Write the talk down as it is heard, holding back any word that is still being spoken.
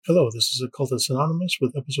Hello, this is Occultist Anonymous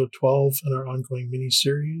with episode 12 in our ongoing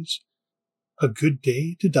mini-series, A Good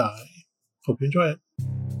Day to Die. Hope you enjoy it.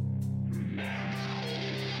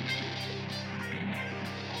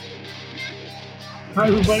 Hi,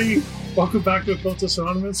 everybody. Welcome back to Occultist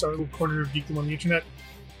Anonymous, our little corner of geekdom on the internet.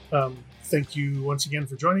 Thank you once again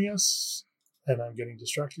for joining us. And I'm getting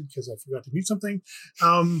distracted because I forgot to mute something.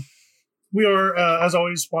 We are, as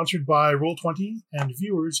always, sponsored by Roll20 and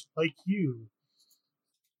viewers like you.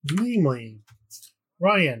 Namely,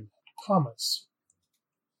 Ryan Thomas.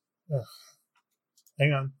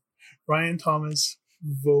 Ryan Thomas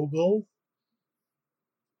Vogel.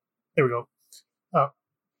 There we go.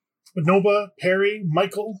 Nova, Perry,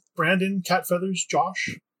 Michael, Brandon, Cat Feathers, Josh,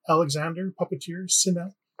 Alexander, Puppeteer,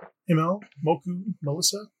 Sinna, Emil, Moku,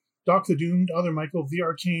 Melissa, Doc the Doomed, Other Michael, The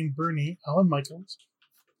Arcane, Bernie, Alan Michaels,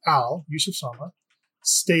 Al, Yusuf Sama,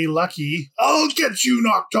 Stay Lucky, I'll get you,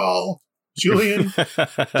 Noctal, Julian,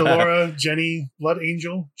 Delora, Jenny, Blood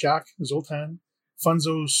Angel, Jack, Zoltan,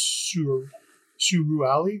 Funzo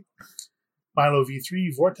Suruali, Milo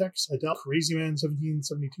V3, Vortex, Adele, Crazy Man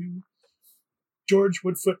 1772, George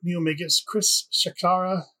Woodfoot, Neil Megas, Chris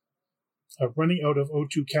Shakara, running out of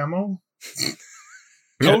O2 Camo,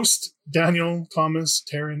 Ghost, Daniel, Thomas,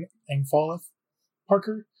 Taryn, Angfalith,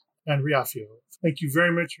 Parker, and Riafio. Thank you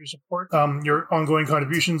very much for your support. Your ongoing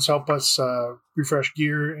contributions help us refresh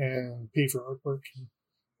gear and pay for artwork and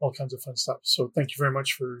all kinds of fun stuff. So thank you very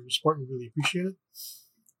much for your support. We really appreciate it.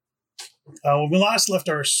 When we last left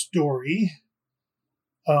our story,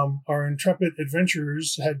 our intrepid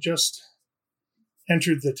adventurers had just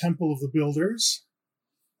entered the Temple of the Builders.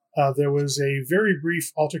 There was a very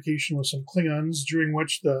brief altercation with some Klingons, during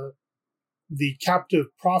which the captive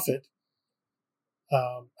prophet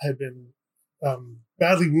had been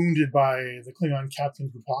badly wounded by the Klingon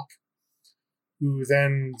captain Gupak, who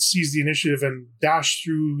then seized the initiative and dashed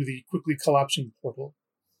through the quickly collapsing portal.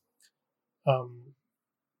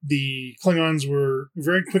 The Klingons were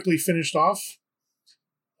very quickly finished off,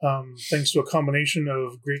 thanks to a combination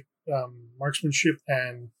of great marksmanship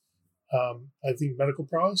and I think medical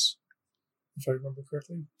prowess, if I remember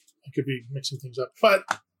correctly. I could be mixing things up, but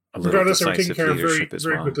regardless, they were taken care of very,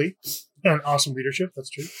 very quickly, and awesome leadership.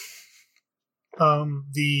 That's true.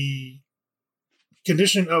 The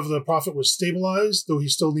condition of the prophet was stabilized, though he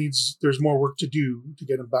still there's more work to do to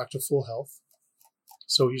get him back to full health.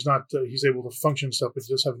 So he's able to function stuff, but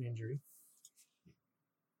he does have an injury.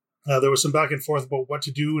 There was some back and forth about what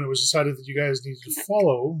to do, and it was decided that you guys needed to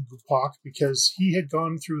follow Gupak because he had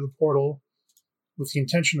gone through the portal with the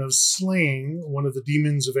intention of slaying one of the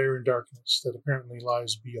demons of air and darkness that apparently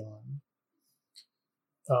lies beyond.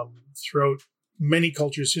 Throughout many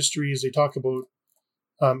cultures' histories, they talk about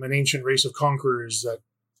an ancient race of conquerors that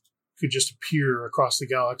could just appear across the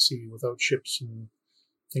galaxy without ships and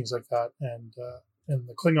things like that. And in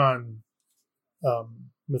the Klingon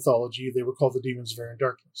mythology, they were called the demons of air and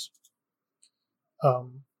darkness.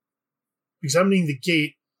 Examining the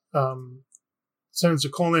gate, Senator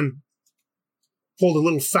Coleman pulled a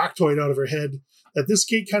little factoid out of her head that this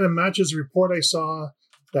gate kind of matches a report I saw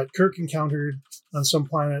that Kirk encountered on some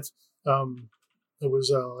planet. It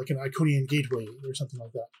was like an Iconian gateway or something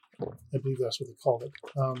like that. I believe that's what they called it.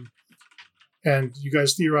 And you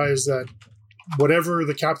guys theorized that whatever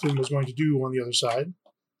the captain was going to do on the other side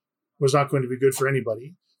was not going to be good for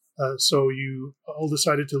anybody. So you all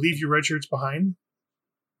decided to leave your red shirts behind,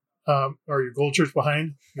 or your gold shirts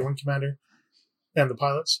behind, your one commander, and the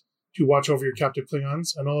pilots, to watch over your captive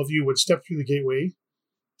Klingons, and all of you would step through the gateway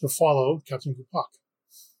to follow Captain Gupak.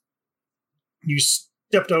 You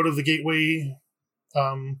stepped out of the gateway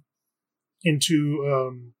into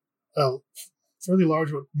a fairly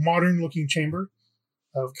large, modern-looking chamber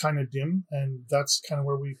of kind of dim, and that's kind of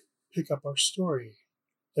where we pick up our story.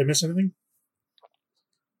 Did I miss anything?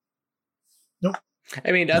 Nope.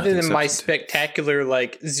 I mean, other than my spectacular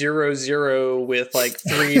 0-0 with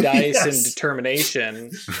 3 dice and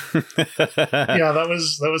determination. Yeah, that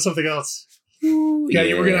was something else. Ooh, yeah,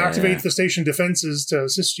 you were going to activate the station defenses to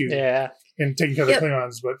assist you in taking care of the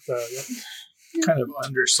Klingons, but kind of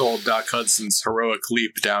undersold Doc Hudson's heroic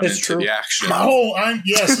leap down into the action. Oh,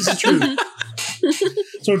 yes, this is true.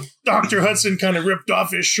 So Dr. Hudson kind of ripped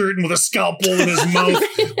off his shirt and with a scalpel in his mouth,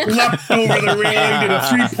 leapt over the railing, did a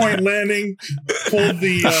 3-point landing, pulled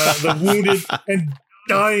the wounded and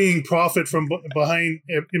dying prophet from behind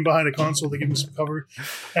a console to give him some cover,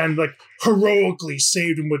 and heroically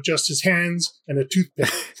saved him with just his hands and a toothpick.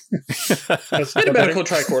 That's a medical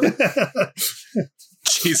tricorder.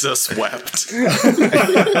 Jesus wept.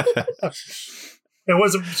 It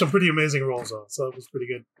was some pretty amazing rolls, though, so it was pretty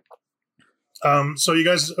good. So you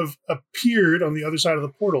guys have appeared on the other side of the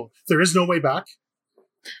portal. There is no way back.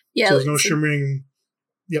 Yeah. So there's no shimmering.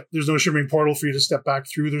 Yep, there's no shimmering portal for you to step back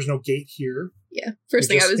through. There's no gate here. Yeah. First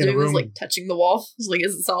thing I was doing was like touching the wall. I was like,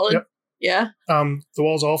 is it solid? Yep. Yeah. The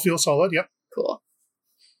walls all feel solid. Yep. Cool.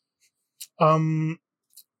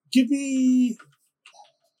 Give me.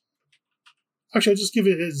 Actually, I'll just give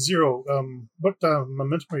it a 0. What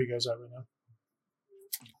momentum are you guys at right now?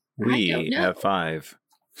 We have 5.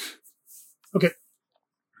 Okay.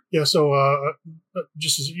 Yeah, so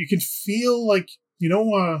just as you can feel like,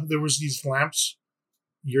 there was these lamps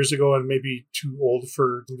years ago and maybe too old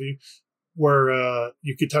for TV where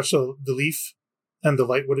you could touch the leaf and the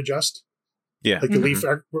light would adjust. Yeah. Like the leaf,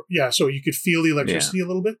 so you could feel the electricity a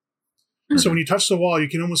little bit. Mm-hmm. So when you touch the wall, you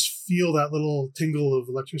can almost feel that little tingle of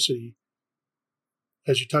electricity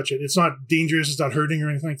as you touch it. It's not dangerous, it's not hurting or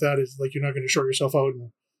anything like that. It's like you're not going to short yourself out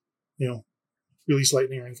and, release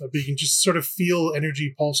lightning or anything. But you can just sort of feel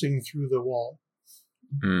energy pulsing through the wall.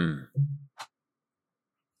 Mm.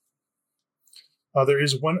 There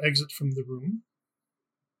is one exit from the room.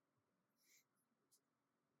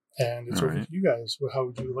 And it's over to you guys. How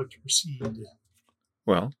would you like to proceed?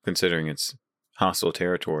 Well, considering it's hostile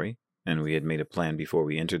territory, and we had made a plan before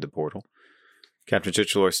we entered the portal, Captain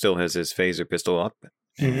Titular still has his phaser pistol up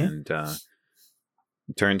and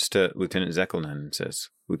turns to Lieutenant Zekelnin and says,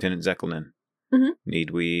 Lieutenant Zekelnin, need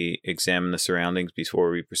we examine the surroundings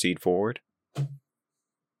before we proceed forward?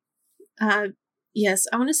 Yes,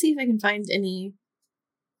 I want to see if I can find any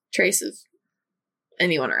trace of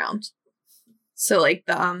anyone around. So, like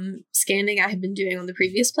the scanning I had been doing on the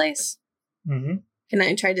previous place. Mm-hmm. Can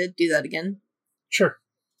I try to do that again? Sure.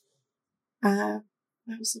 That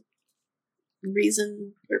was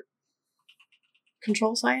reason or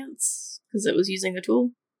control science because it was using a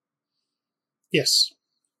tool. Yes.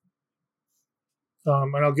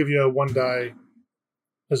 And I'll give you a 1 die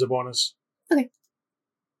as a bonus. Okay.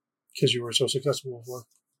 Because you were so successful before.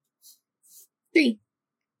 3.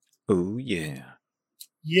 Oh, yeah.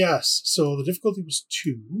 Yes. So the difficulty was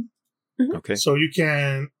 2. Mm-hmm. Okay. So you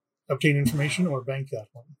can obtain information or bank that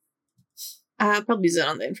one. Probably use it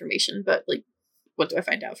on the information, but like, what do I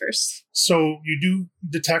find out first? So you do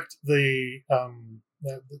detect you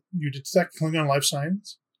detect Klingon life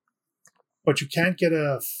signs, but you can't get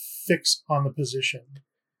a fix on the position.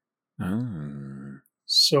 Oh.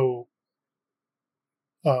 So,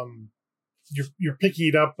 you're picking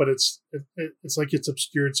it up, but it's like it's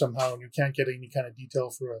obscured somehow, and you can't get any kind of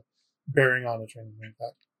detail for a bearing on it or anything like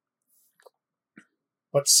that.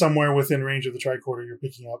 But somewhere within range of the tricorder, you're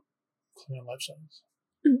picking up Klingon life signs.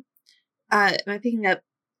 Am I picking up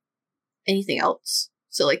anything else?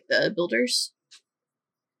 So, like the builders?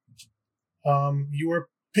 You are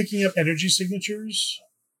picking up energy signatures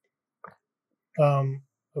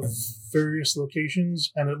of various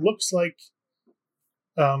locations, and it looks like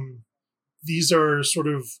these are sort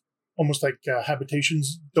of almost like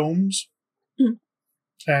habitations domes. Mm.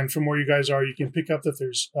 And from where you guys are, you can pick up that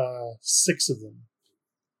there's 6 of them.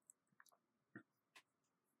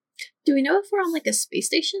 Do we know if we're on like a space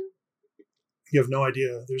station? You have no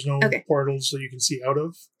idea. There's no portals that you can see out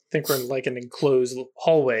of. I think we're in like an enclosed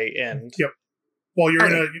hallway end. Yep. Well,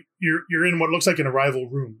 you're in what looks like an arrival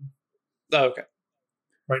room. Oh, okay.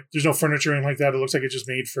 Right. There's no furniture or anything like that. It looks like it's just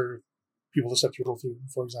made for people to step through,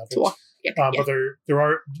 for example. Yep. But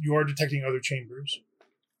you are detecting other chambers.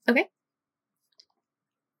 Okay.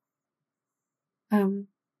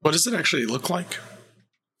 What does it actually look like?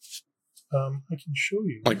 I can show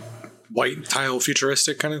you. Like white tile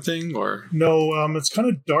futuristic kind of thing, or no? It's kind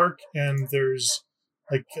of dark, and there's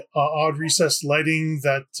like odd recessed lighting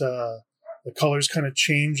that the colors kind of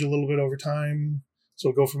change a little bit over time. So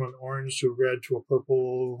it'll go from an orange to a red to a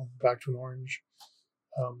purple, back to an orange.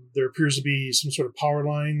 There appears to be some sort of power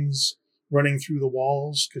lines running through the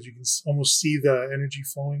walls because you can almost see the energy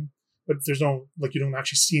flowing, but there's no, like, you don't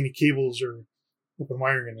actually see any cables or open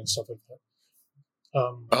wiring and stuff like that.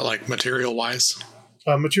 like material wise?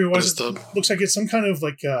 Material wise, it looks like it's some kind of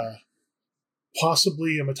like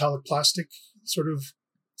possibly a metallic plastic sort of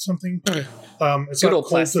something. Okay. It's not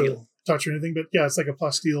cold to touch or anything, but yeah, it's like a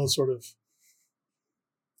plasteel sort of.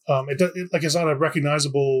 It's not a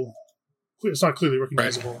recognizable. It's not clearly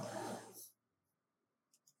recognizable. Right.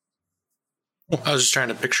 I was just trying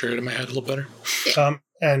to picture it in my head a little better.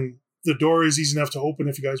 And the door is easy enough to open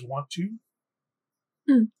if you guys want to.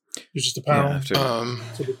 Hmm. There's just a panel.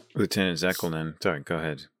 Lieutenant Zekelnin. Sorry, go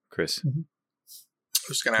ahead, Chris. Mm-hmm. I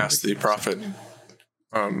was going to ask the prophet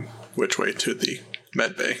which way to the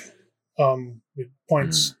med bay. It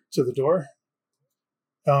points to the door.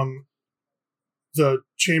 The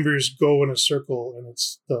chambers go in a circle, and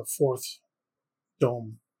it's the 4th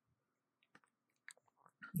dome,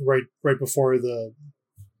 right before the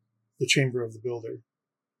chamber of the builder.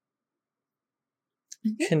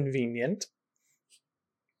 Convenient.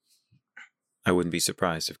 I wouldn't be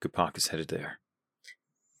surprised if Kapak is headed there.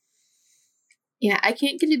 Yeah, I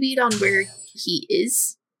can't get a beat on where he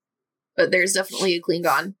is, but there's definitely a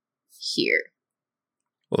Klingon here.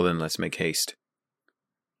 Well, then let's make haste.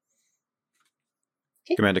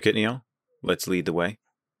 Okay. Commander Kitniel, let's lead the way.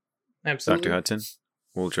 Absolutely. Dr. Hudson,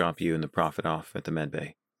 we'll drop you and the Prophet off at the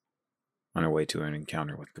medbay on our way to an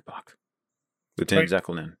encounter with Kapak. Lieutenant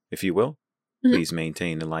Zekelnin, if you will, please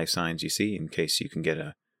maintain the life signs you see in case you can get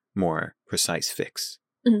a more precise fix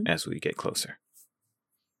as we get closer.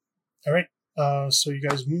 All right. So you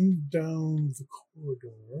guys move down the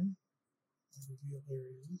corridor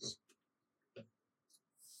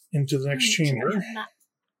into the next chamber.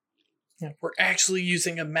 Yeah, we're actually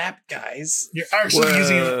using a map, guys. You're actually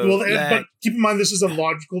using it. But keep in mind, this is a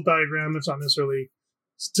logical diagram. It's not necessarily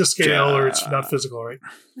to scale or it's not physical, right?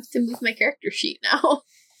 I have to move my character sheet now.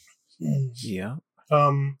 Yeah.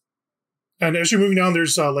 And as you're moving down,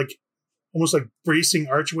 there's almost like bracing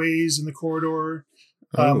archways in the corridor.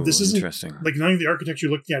 This isn't interesting. Like none of the architecture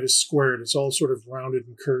you're looking at is squared. It's all sort of rounded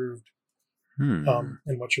and curved in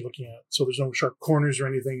what you're looking at. So there's no sharp corners or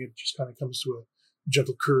anything. It just kind of comes to a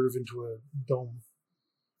gentle curve into a dome.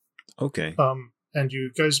 Okay. And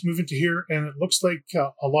you guys move into here, and it looks like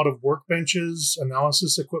a lot of workbenches,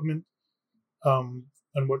 analysis equipment,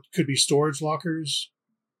 and what could be storage lockers.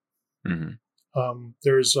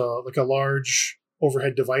 There's like a large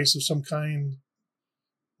overhead device of some kind.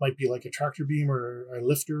 Might be like a tractor beam or a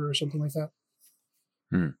lifter or something like that.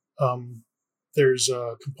 There's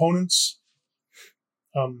components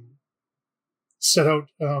set out.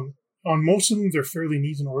 On most of them, they're fairly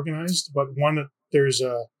neat and organized, but one, there's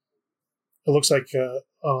it looks like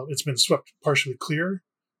it's been swept partially clear,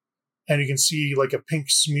 and you can see like a pink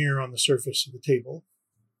smear on the surface of the table.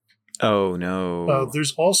 Oh, no.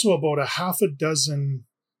 There's also about a half a dozen,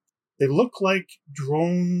 they look like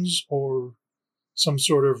drones or some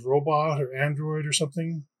sort of robot or android or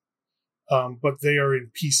something, but they are in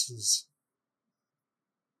pieces.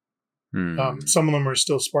 Some of them are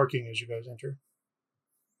still sparking as you guys enter.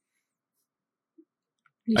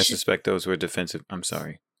 I suspect those were defensive. I'm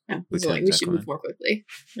sorry. Yeah, we should move more quickly.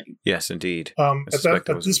 Yes, indeed. At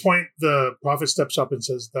this point, the Prophet steps up and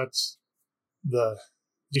says, "That's the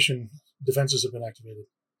addition. Defenses have been activated."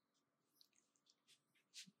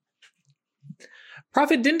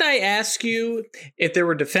 Prophet, didn't I ask you if there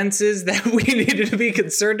were defenses that we needed to be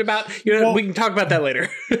concerned about? We can talk about that later.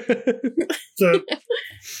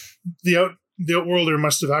 The Outworlder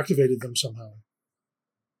must have activated them somehow.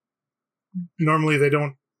 Normally, they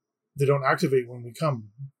don't activate when we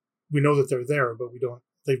come. We know that they're there, but we don't.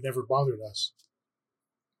 They've never bothered us.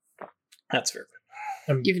 That's fair.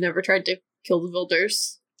 You've never tried to kill the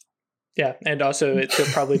builders. Yeah, and also they're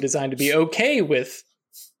probably designed to be okay with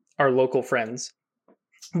our local friends.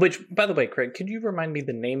 Which, by the way, Craig, could you remind me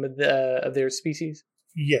the name of their species?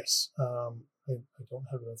 Yes. I don't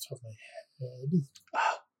have it on the top of my head.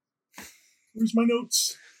 Where's my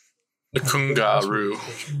notes? The Kungaru.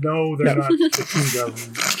 No, they're not the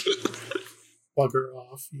Kungaru. Bugger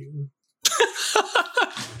off, you.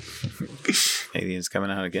 Alien's coming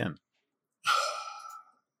out again.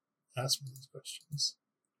 Ask me these questions.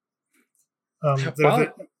 The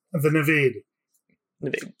Nevade. Nevade.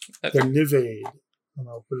 The Nevade. And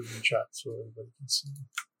I'll put it in the chat so everybody can see.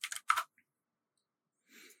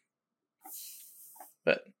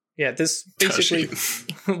 But yeah, this basically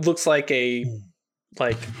looks like a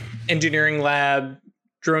engineering lab.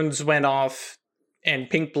 Drones went off, and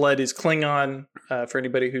pink blood is Klingon. For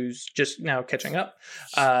anybody who's just now catching up,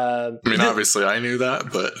 obviously I knew that,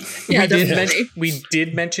 but yeah, definitely. We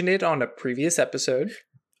did mention it on a previous episode.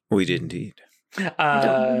 We did indeed.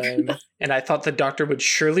 And I thought the doctor would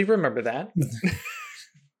surely remember that.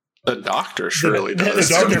 The doctor surely does.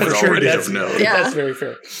 The doctor would for sure already does. have known. Yeah. That's very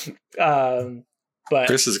fair. But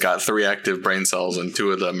Chris has got 3 active brain cells, and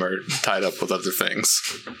 2 of them are tied up with other things.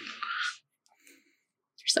 Your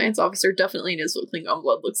science officer definitely knows what Klingon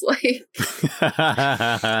blood looks like.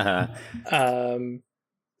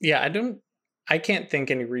 Yeah, I can't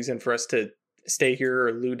think any reason for us to stay here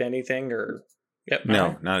or loot anything or. Yep.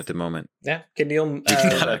 No, not at the moment. Yeah, Kenil.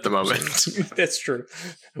 Not at the moment. That's true.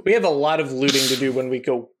 We have a lot of looting to do when we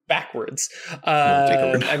go backwards.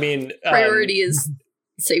 Priority is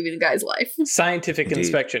saving the guy's life. Scientific Indeed.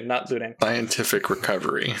 inspection, not looting. Scientific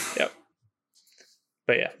recovery. Yep.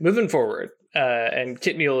 But yeah, moving forward, and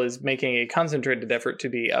Kitmiel is making a concentrated effort to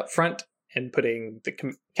be up front and putting the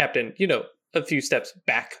captain, a few steps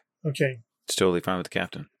back. Okay. It's totally fine with the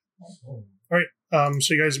captain. All right.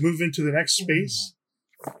 So you guys move into the next space.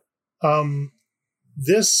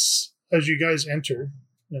 This, as you guys enter,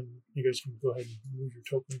 and you guys can go ahead and move your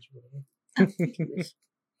tokens or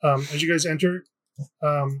whatever. As you guys enter,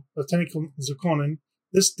 Lieutenant Zukonin,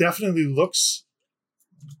 this definitely looks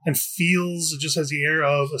and feels, it just has the air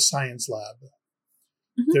of a science lab.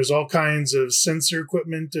 Mm-hmm. There's all kinds of sensor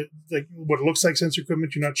equipment, like what looks like sensor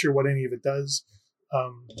equipment. You're not sure what any of it does.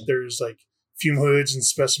 There's like fume hoods and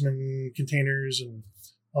specimen containers and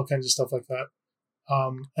all kinds of stuff like that.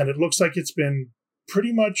 And it looks like it's been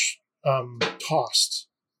pretty much tossed.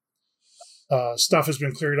 Stuff has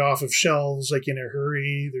been cleared off of shelves, like in a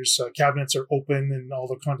hurry. There's cabinets are open and all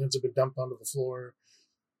the contents have been dumped onto the floor.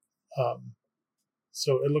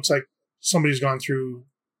 So it looks like somebody's gone through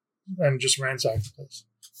and just ransacked the place.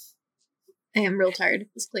 I am real tired of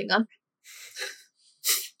this Klingon.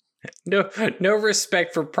 No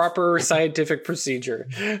respect for proper scientific procedure.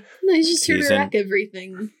 No, he's just here to wreck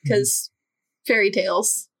everything because fairy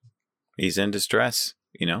tales. He's in distress,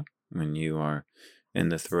 when you are in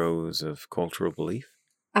the throes of cultural belief.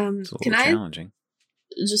 It's a little challenging.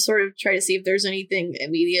 Just sort of try to see if there's anything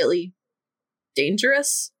immediately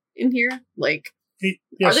dangerous in here? Like,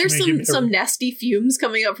 are there some nasty fumes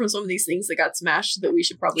coming up from some of these things that got smashed that we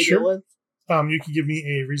should probably deal with? You can give me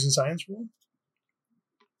a reason science roll.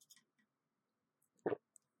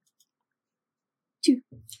 2.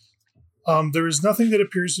 There is nothing that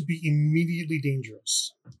appears to be immediately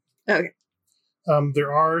dangerous. Okay.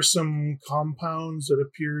 There are some compounds that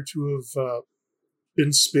appear to have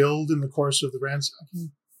been spilled in the course of the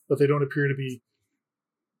ransacking, but they don't appear to be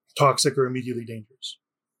toxic or immediately dangerous.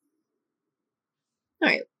 All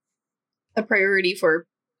right. A priority for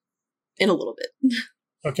in a little bit.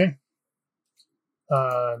 Okay.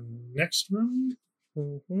 Next room.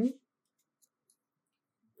 Mm-hmm.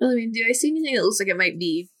 Well, I mean, do I see anything that looks like it might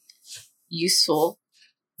be useful?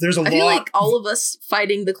 There's a lot. I feel like all of us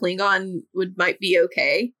fighting the Klingon might be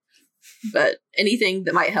okay, but anything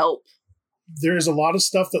that might help. There is a lot of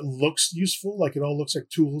stuff that looks useful, like it all looks like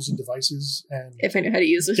tools and devices, and if I know how to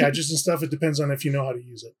use it, gadgets and stuff. It depends on if you know how to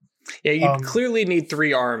use it. Yeah, you clearly need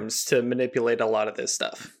 3 arms to manipulate a lot of this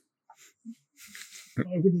stuff. I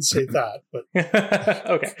wouldn't say that, but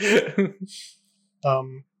okay.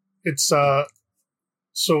 It's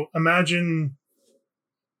so imagine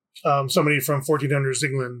somebody from 1400s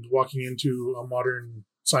England walking into a modern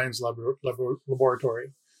science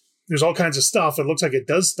laboratory. There's all kinds of stuff. It looks like it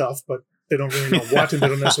does stuff, but they don't really know what, and they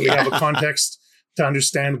don't necessarily have a context to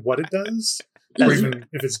understand what it does, or even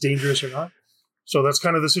if it's dangerous or not. So that's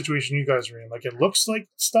kind of the situation you guys are in. Like, it looks like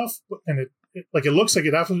stuff, and it looks like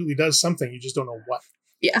it absolutely does something. You just don't know what.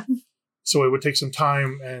 Yeah. So it would take some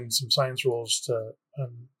time and some science rolls to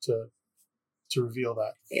reveal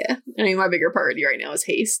that. Yeah. I mean, my bigger priority right now is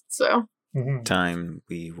haste, so. Mm-hmm. Time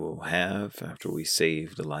we will have after we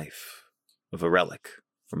save the life of a relic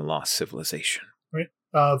from a lost civilization. Right.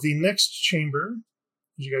 The next chamber,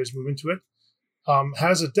 as you guys move into it,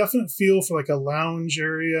 has a definite feel for like a lounge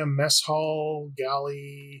area, mess hall,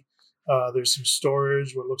 galley. There's some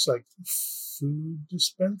storage, what looks like food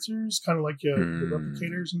dispensers, kind of like the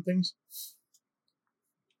replicators and things.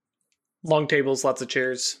 Long tables, lots of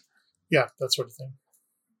chairs. Yeah, that sort of thing.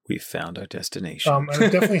 We found our destination. And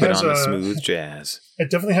it definitely has a smooth jazz.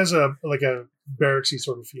 It definitely has a barracksy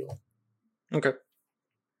sort of feel. Okay.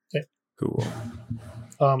 Cool.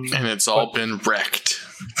 And it's all been wrecked.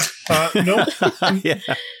 No. Yeah.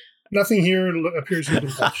 Nothing here appears to have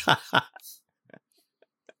been touched.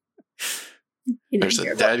 There's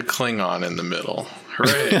a dead Klingon in the middle.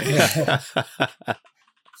 Hooray.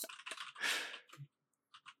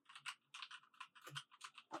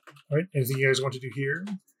 All right. Anything you guys want to do here?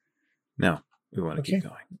 No, we want to keep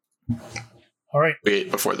going. All right. We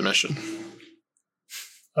ate before the mission.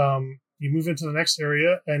 You move into the next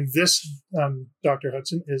area, and this, Dr.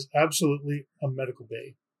 Hudson, is absolutely a medical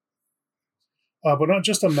bay. But not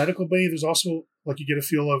just a medical bay, there's also, like, you get a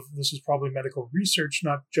feel of this is probably medical research,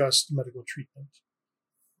 not just medical treatment.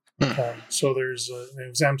 So there's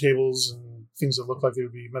exam tables and things that look like they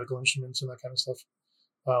would be medical instruments and that kind of stuff.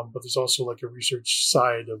 But there's also like a research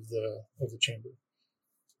side of the chamber.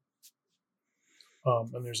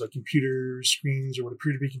 And there's like computer screens or what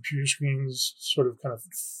appear to be computer screens sort of kind of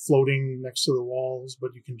floating next to the walls,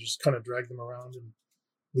 but you can just kind of drag them around and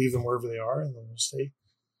leave them wherever they are and then they'll stay.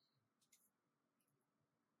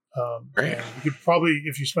 Great. And you could probably,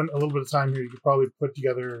 if you spend a little bit of time here, you could probably put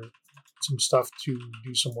together some stuff to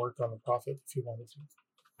do some work on the Prophet if you wanted to.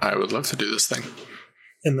 I would love to do this thing.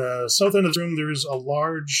 In the south end of the room, there is a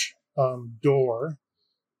large door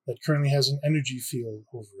that currently has an energy field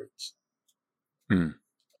over it.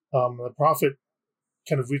 The prophet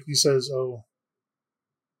kind of weakly says, "Oh,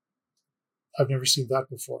 I've never seen that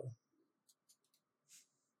before."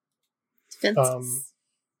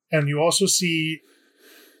 And you also see,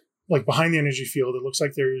 like behind the energy field, it looks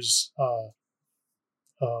like there's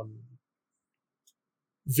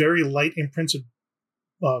very light imprints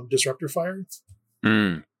of disruptor fire.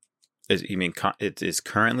 You mean it is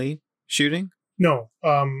currently shooting? No,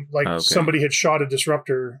 somebody had shot a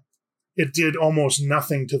disruptor. It did almost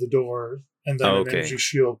nothing to the door, and then an energy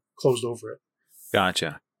shield closed over it.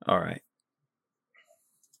 Gotcha. All right.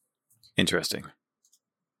 Interesting.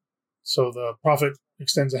 So the prophet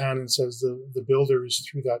extends a hand and says the builder is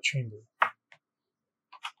through that chamber.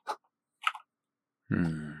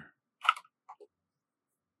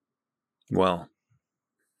 Well,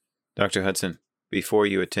 Dr. Hudson, before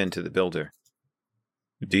you attend to the builder,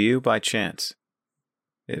 do you by chance,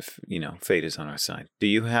 if, fate is on our side, do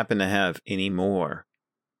you happen to have any more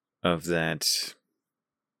of that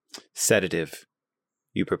sedative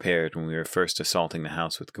you prepared when we were first assaulting the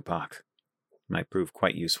house with Kapak? Might prove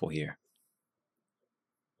quite useful here.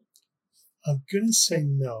 I'm gonna say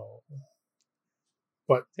no,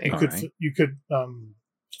 but you could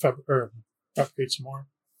fabricate some more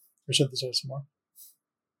or synthesize some more.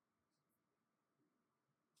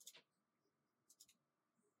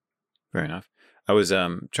 Fair enough. I was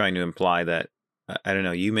trying to imply that I don't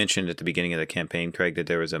know. You mentioned at the beginning of the campaign, Craig, that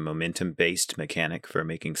there was a momentum-based mechanic for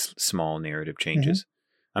making small narrative changes.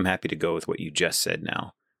 Mm-hmm. I'm happy to go with what you just said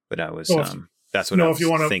now, but I was that's what I was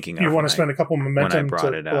thinking of. You want to spend a couple of momentum to pull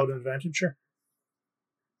out an advantage, sure.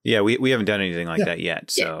 Yeah, we haven't done anything like that yet,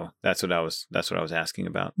 so that's what I was asking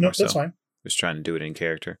about. No, that's fine. Just trying to do it in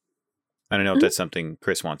character. I don't know if that's something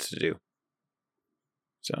Chris wants to do.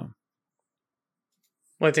 So,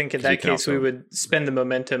 well, I think in that case we would spend the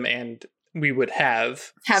momentum and we would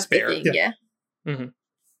have spare. The thing, yeah. Mm-hmm.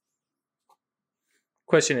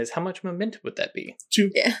 Question is, how much momentum would that be?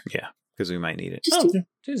 2. Yeah, because we might need it. Just 2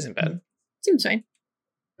 isn't bad. Seems fine.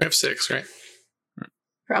 We have 6, right?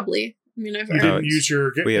 Probably. I mean, you didn't use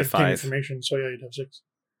your we have 5 information, so you'd have 6.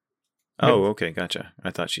 Oh, okay, gotcha.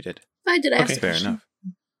 I thought she did. I did ask. Okay, fair enough.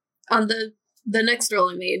 On the next roll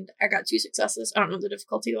I made, I got 2 successes. I don't know what the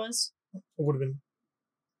difficulty was. It would have been.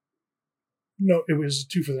 No, it was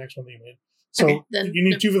 2 for the next one that you made. So you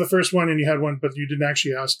need 2 for the first one, and you had 1, but you didn't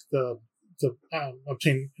actually ask the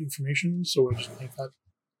obtain information, so we'll just make that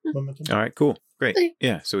momentum. All right, cool. Great.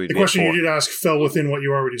 Yeah, so the question 4. You did ask fell within what you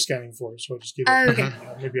were already scanning for, so I just gave it. Okay.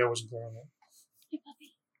 Maybe I wasn't clear on that.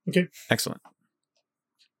 Okay. Excellent.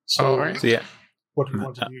 So, yeah. What do you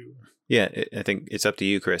want to do? Yeah, I think it's up to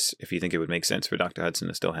you, Chris, if you think it would make sense for Dr. Hudson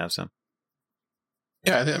to still have some.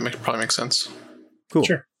 Yeah, I think that probably makes sense. Cool.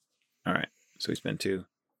 Sure. All right. So we spend 2.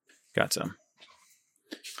 Got some.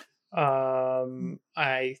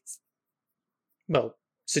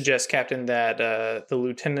 Suggest, Captain, that the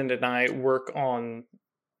lieutenant and I work on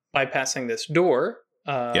bypassing this door.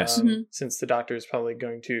 Yes. Since the doctor is probably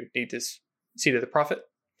going to need to see to the prophet.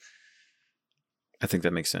 I think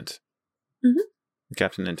that makes sense. Mm-hmm. The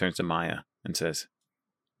captain then turns to Maya and says,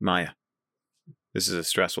 Maya, this is a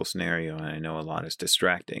stressful scenario, and I know a lot is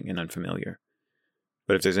distracting and unfamiliar.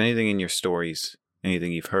 But if there's anything in your stories,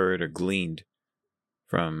 anything you've heard or gleaned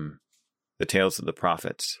from the tales of the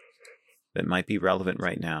prophets that might be relevant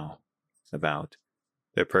right now about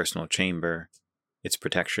their personal chamber, its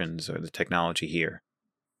protections, or the technology here,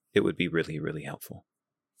 it would be really, really helpful.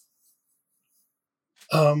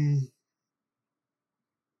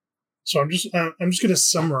 So I'm just going to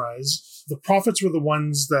summarize. The prophets were the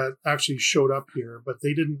ones that actually showed up here, but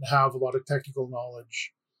they didn't have a lot of technical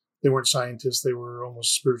knowledge. They weren't scientists. They were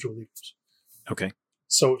almost spiritual leaders. Okay.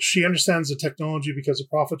 So she understands the technology because the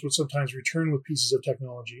prophets would sometimes return with pieces of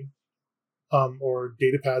technology, or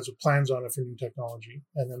data pads with plans on it for new technology,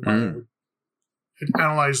 and then Maya would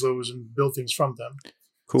analyze those and build things from them.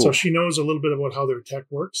 Cool. So she knows a little bit about how their tech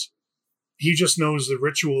works. He just knows the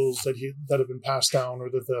rituals that have been passed down or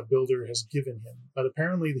that the builder has given him. But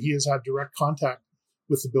apparently he has had direct contact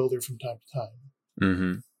with the builder from time to time.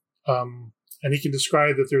 Mm-hmm. And he can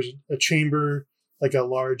describe that there's a chamber, like a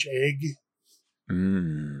large egg,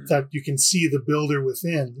 that you can see the builder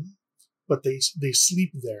within, but they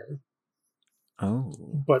sleep there. Oh.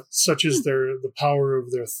 But such is the power of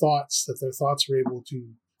their thoughts, that their thoughts are able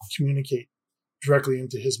to communicate directly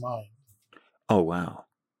into his mind. Oh, wow.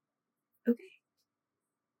 Okay.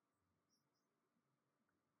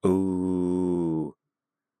 Ooh.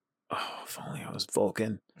 Oh, if only I was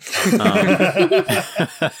Vulcan.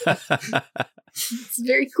 It's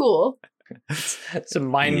very cool. It's a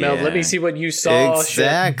mind meld. Let me see what you saw.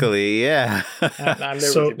 Exactly. Yeah. I'm there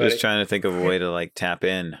with you, buddy. Just trying to think of a way to like tap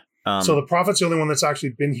in. So the Prophet's the only one that's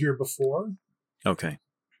actually been here before. Okay.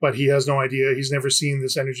 But he has no idea. He's never seen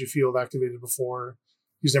this energy field activated before.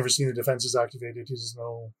 He's never seen the defenses activated. He doesn't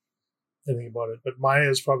know anything about it. But Maya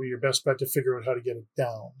is probably your best bet to figure out how to get it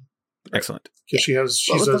down. Excellent. Because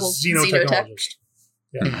she's a xenotechnologist.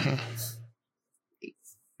 Yeah. Mm-hmm.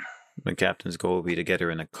 The captain's goal will be to get her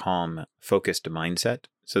in a calm, focused mindset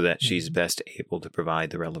so that she's best able to provide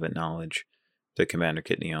the relevant knowledge to Commander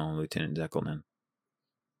Kitneal and Lieutenant Zekelman.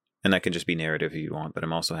 And that can just be narrative if you want, but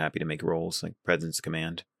I'm also happy to make roles like Presence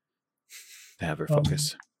Command to have her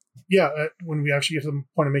focus. When we actually get to the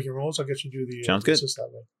point of making roles, I'll get you to do the Sounds good. that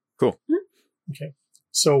way. Cool. Okay.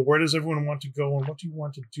 So where does everyone want to go and what do you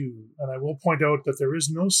want to do? And I will point out that there is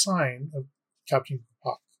no sign of Captain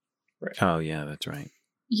Pop. Right. Oh, yeah, that's right.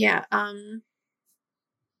 Yeah, trying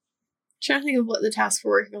to think of what the task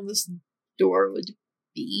for working on this door would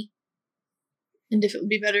be. And if it would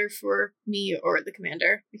be better for me or the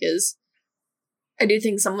commander, because I do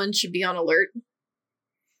think someone should be on alert.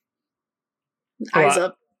 Eyes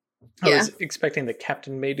up. I was expecting the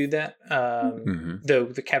captain may do that. Though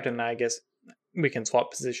the captain and I guess we can swap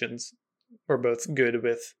positions. We're both good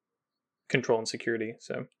with control and security,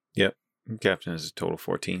 so. Yep. Captain is a total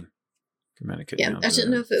 14. Yeah, I didn't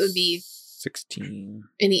know if it would be 16.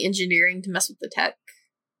 Any engineering to mess with the tech.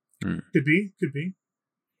 Could be.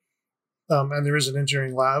 And there is an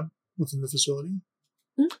engineering lab within the facility.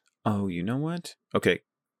 Oh, you know what? Okay.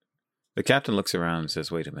 The captain looks around and says,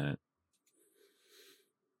 wait a minute.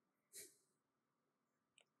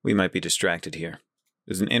 We might be distracted here.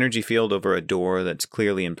 There's an energy field over a door that's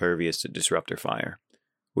clearly impervious to disruptor fire.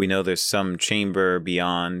 We know there's some chamber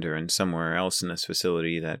beyond or in somewhere else in this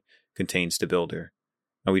facility that contains the builder,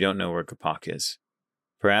 and we don't know where Kapak is.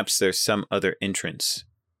 Perhaps there's some other entrance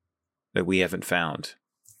that we haven't found,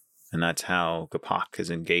 and that's how Kapak has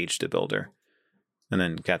engaged the builder. And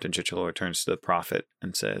then Captain Chichelor turns to the Prophet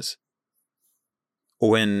and says,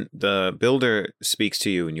 when the builder speaks to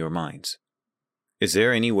you in your minds, is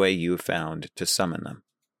there any way you have found to summon them,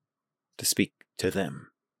 to speak to them,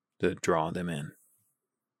 to draw them in?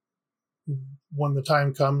 When the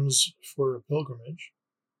time comes for a pilgrimage,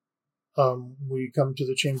 we come to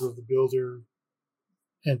the chamber of the builder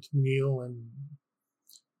and kneel and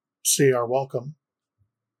say our welcome.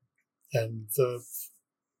 And the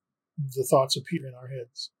thoughts appear in our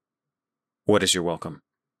heads. What is your welcome?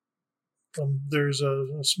 There's a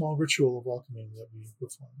small ritual of welcoming that we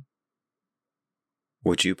perform.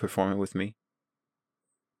 Would you perform it with me?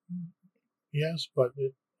 Yes, but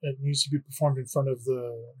it needs to be performed in front of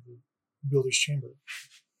the builder's chamber.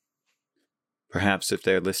 Perhaps if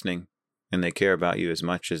they're listening and they care about you as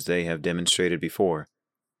much as they have demonstrated before,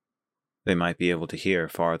 they might be able to hear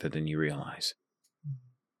farther than you realize.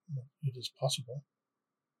 It is possible.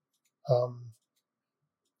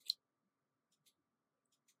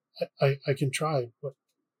 I can try, but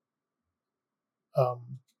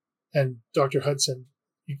and Dr. Hudson,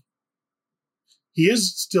 he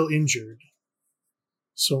is still injured,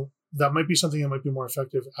 so that might be something that might be more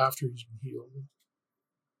effective after he's been healed.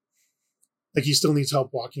 Like, he still needs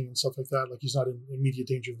help walking and stuff like that. Like, he's not in immediate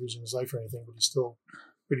danger of losing his life or anything, but he's still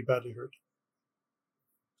pretty badly hurt.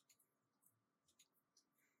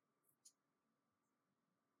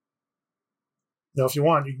 Now, if you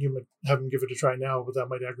want, you can have him give it a try now, but that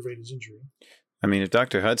might aggravate his injury. I mean, if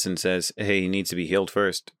Dr. Hudson says, hey, he needs to be healed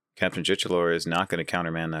first, Captain Chichelor is not going to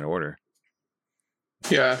countermand that order.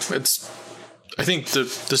 Yeah, I think the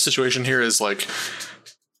situation here is, like,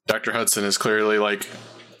 Dr. Hudson is clearly, like,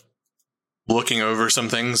 looking over some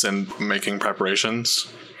things and making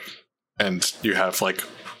preparations. And you have, like,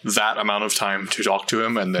 that amount of time to talk to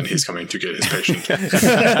him, and then he's coming to get his patient.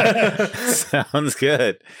 Sounds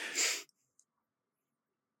good.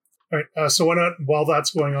 All right, so why not, while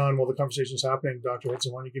that's going on, while the conversation is happening, Dr.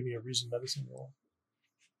 Hudson, why don't you give me a reason medicine roll?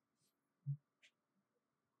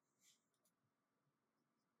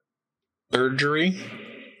 Surgery?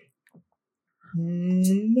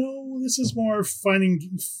 No, this is more finding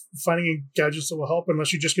gadgets that will help,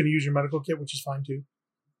 unless you're just going to use your medical kit, which is fine too.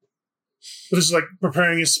 But this is like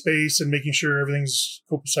preparing a space and making sure everything's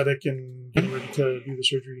copacetic and getting ready to do the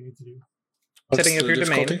surgery you need to do. Setting up your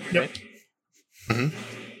domain. Yep. Right? Mm-hmm.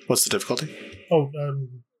 What's the difficulty? Oh,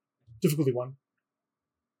 difficulty 1.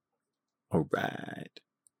 All right.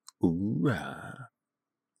 Hoorah.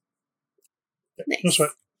 Nice. No sweat.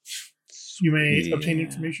 You may obtain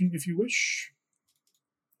information if you wish,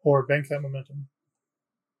 or bank that momentum.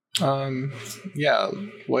 Yeah.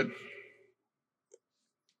 What?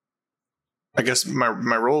 I guess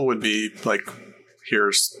my role would be like,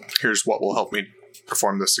 here's what will help me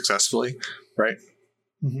perform this successfully, right?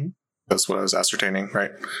 Mm-hmm. That's what I was ascertaining,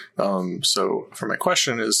 right? So for my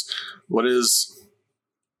question is, what is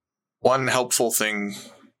one helpful thing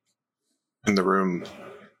in the room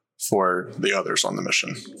for the others on the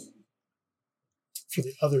mission? For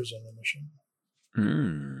the others on the mission.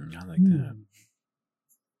 I like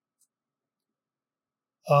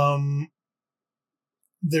that.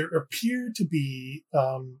 There appear to be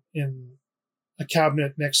in a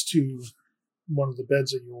cabinet next to one of the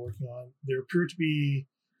beds that you're working on, there appear to be,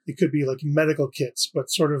 it could be like medical kits,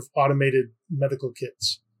 but sort of automated medical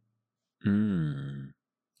kits.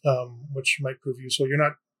 Which might prove useful. You're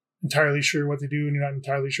not entirely sure what they do, and you're not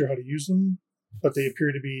entirely sure how to use them, but they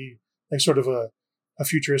appear to be like sort of a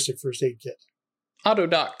futuristic first aid kit. Auto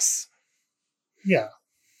docs. Yeah.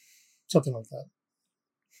 Something like that.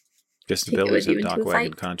 Guess the builders have dock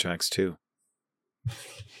wagon contracts too.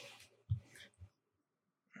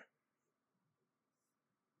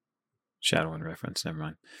 Shadowrun reference, never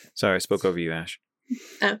mind. Sorry, I spoke over you, Ash.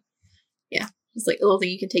 Oh. Yeah. It's like a little thing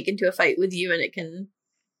you can take into a fight with you and it can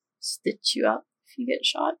stitch you up if you get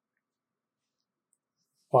shot.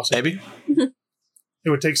 Possibly. Maybe. It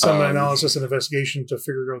would take some analysis and investigation to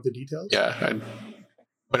figure out the details. Yeah, I'd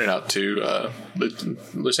point it out to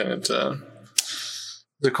Lieutenant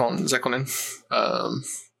Zeklinen.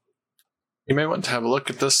 You may want to have a look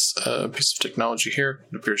at this piece of technology here.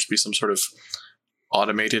 It appears to be some sort of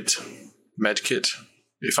automated med kit.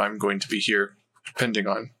 If I'm going to be here, depending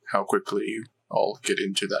on how quickly you all get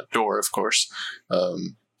into that door, of course,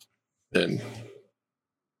 then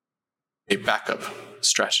a backup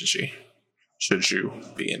strategy should you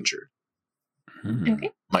be injured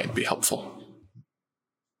might be helpful.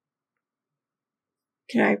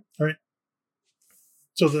 Can I? All right.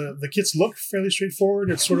 So the kits look fairly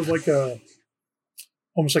straightforward. It's sort of like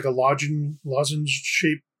almost like a lozenge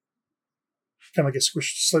shape, kind of like a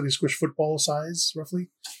slightly squished football size,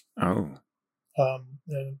 roughly. Oh.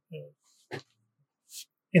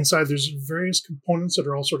 Inside, there's various components that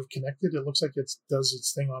are all sort of connected. It looks like it does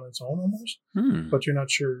its thing on its own almost, but you're not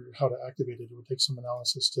sure how to activate it. It would take some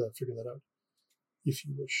analysis to figure that out, if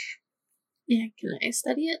you wish. Yeah, can I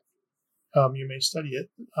study it? You may study it.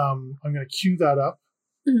 I'm going to queue that up.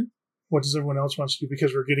 Mm-hmm. What does everyone else want to do?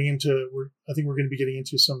 Because I think we're going to be getting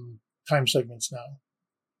into some time segments now.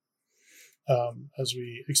 As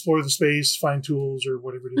we explore the space, find tools, or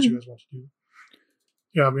whatever it is you guys want to do.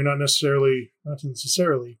 Yeah, we're not necessarily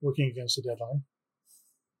working against a deadline.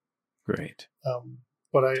 Great.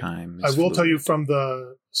 But I will tell you from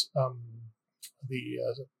the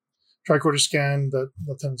tricorder scan that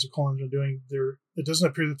Lieutenant Zeklinen are doing, it doesn't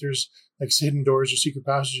appear that there's like hidden doors or secret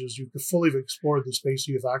passages. You could fully have explored the space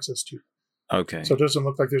you have access to. Okay. So it doesn't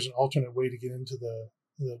look like there's an alternate way to get into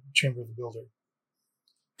the chamber of the builder.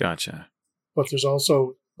 Gotcha. But there's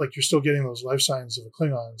also, like, you're still getting those life signs of a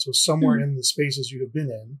Klingon. So somewhere in the spaces you have been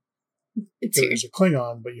in, there's a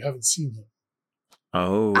Klingon, but you haven't seen him.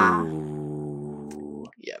 Oh.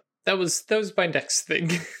 Yep. That was my next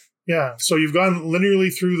thing. Yeah. So you've gone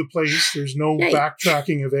linearly through the place. There's no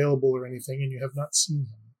backtracking available or anything, and you have not seen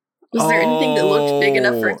him. Was there anything that looked big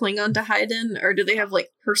enough for a Klingon to hide in, or do they have, like,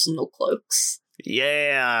 personal cloaks?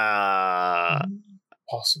 Yeah.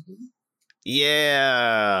 Possibly.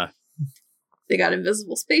 Yeah. They got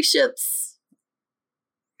invisible spaceships.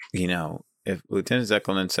 You know, if Lieutenant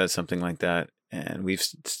Zeklinen says something like that, and we've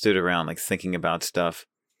stood around like thinking about stuff,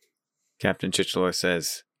 Captain Chichelor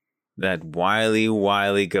says, "That wily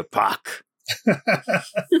Gapak."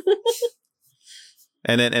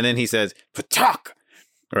 and then he says, "Patak!"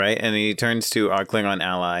 Right? And he turns to our Klingon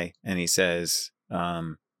ally and he says,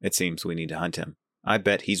 "It seems we need to hunt him. I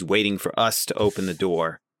bet he's waiting for us to open the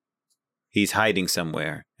door. He's hiding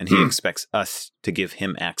somewhere, and he expects us to give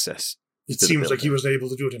him access." It seems like he wasn't able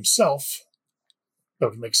to do it himself.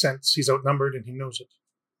 That would make sense. He's outnumbered, and he knows it.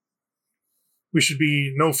 We should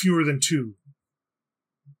be no fewer than 2.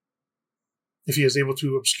 If he is able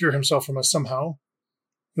to obscure himself from us somehow,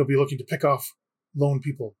 he'll be looking to pick off lone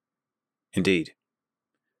people. Indeed.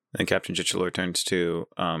 Then Captain Chichelor turns to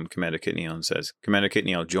Commander Kitniel and says, "Commander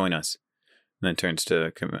Kitniel, join us." And then turns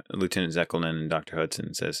to Lieutenant Zeklinen and Dr. Hudson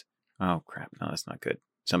and says, "Oh, crap. No, that's not good.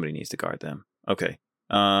 Somebody needs to guard them." Okay.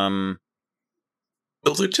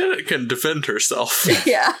 The lieutenant can defend herself.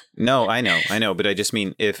 Yeah. No, I know. But I just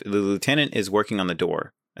mean if the lieutenant is working on the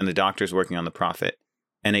door and the doctor's working on the Prophet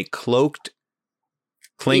and a cloaked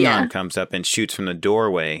Klingon comes up and shoots from the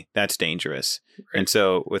doorway, that's dangerous. Right. And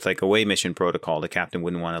so with like away mission protocol, the captain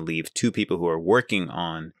wouldn't want to leave 2 people who are working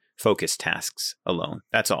on focus tasks alone.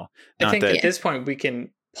 That's all. I think at this point we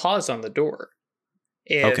can pause on the door.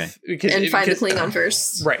 Because find the Klingon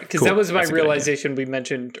first. Right, because that was my realization we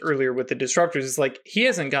mentioned earlier with the disruptors. Is like, he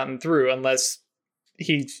hasn't gotten through unless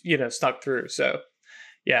he, snuck through. So,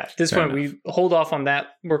 yeah, at this point, we hold off on that,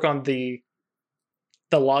 work on the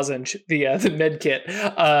lozenge, the med kit,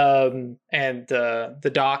 and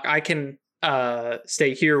the doc. I can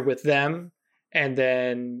stay here with them, and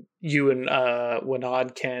then you and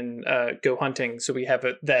Wanad can go hunting. So we have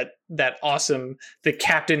that awesome, the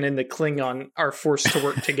captain and the Klingon are forced to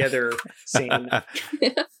work together scene.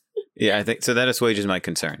 Yeah, I think so. That assuages my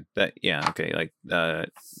concern. That like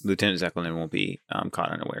Lieutenant Zeppelin won't be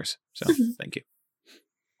caught unawares. So thank you.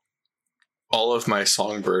 All of my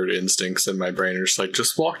songbird instincts in my brain are just like,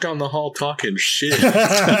 just walk down the hall talking shit.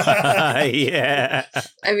 Yeah.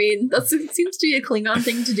 I mean, that seems to be a Klingon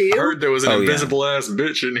thing to do. I heard there was an invisible ass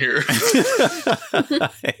bitch in here.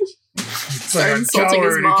 Start insulting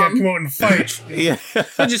his mom. He can't come out and fight. Yeah.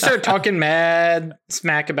 He just start talking mad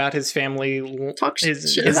smack about his family, Talk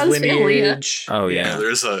his shit about lineage. His family, Oh yeah. Yeah,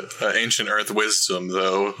 there's a ancient Earth wisdom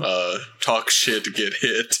though. Talk shit, get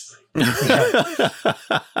hit.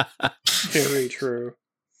 Very true.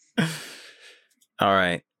 All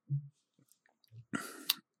right.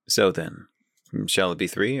 So then, shall it be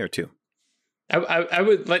 3 or 2? I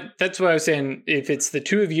would like. That's what I was saying. If it's the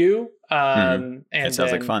two of you, and it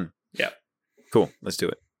sounds like fun. Yeah. Cool. Let's do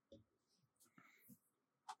it.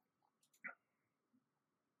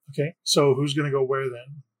 Okay. So who's going to go where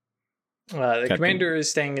then? The commander is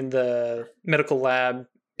staying in the medical lab,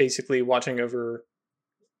 basically watching over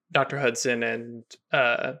Dr. Hudson and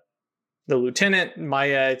the lieutenant.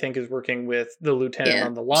 Maya, I think, is working with the lieutenant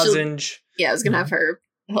on the lozenge. I was going to have her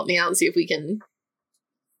help me out and see if we can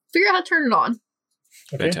figure out how to turn it on.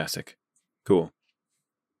 Okay. Fantastic. Cool.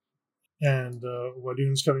 And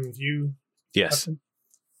Wadoon's coming with you. Yes. Hudson.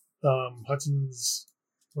 Hudson's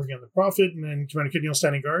working on the Prophet, and then Commander Kidney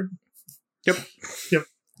standing guard. Yep.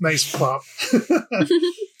 Nice prop.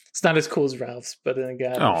 It's not as cool as Ralph's, but then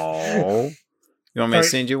again. Oh. You want me to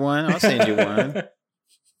send you one? I'll send you one.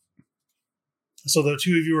 So the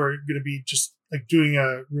two of you are going to be just like doing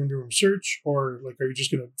a room-to-room search, or like are you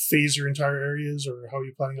just going to phase your entire areas, or how are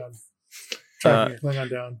you planning on tracking your Klingon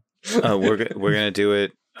down? We're gonna do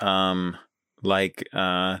it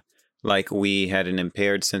like we had an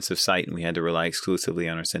impaired sense of sight and we had to rely exclusively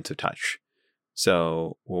on our sense of touch.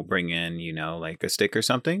 So we'll bring in, like a stick or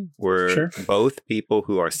something. We're both people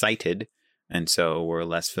who are sighted, and so we're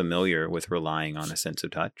less familiar with relying on a sense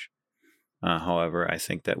of touch. However, I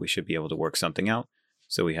think that we should be able to work something out.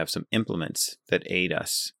 So we have some implements that aid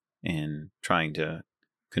us in trying to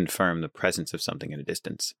confirm the presence of something at a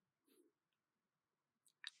distance.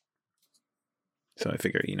 So I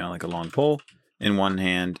figure, like a long pole in one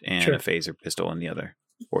hand and a phaser pistol in the other,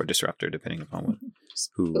 or a disruptor, depending upon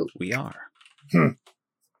who we are.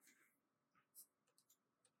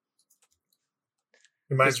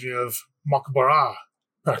 Reminds me of Makbara.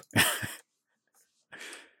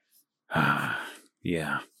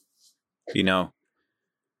 Yeah.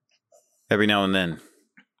 Every now and then,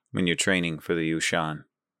 when you're training for the Ushan,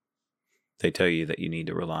 they tell you that you need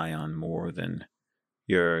to rely on more than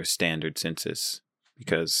your standard senses,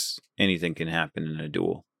 because anything can happen in a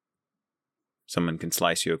duel. Someone can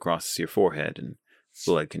slice you across your forehead and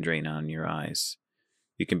blood can drain on your eyes.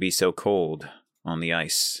 You can be so cold on the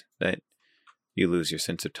ice that you lose your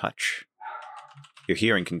sense of touch. Your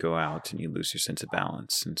hearing can go out and you lose your sense of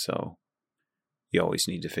balance. And so you always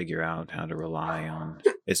need to figure out how to rely on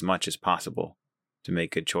as much as possible to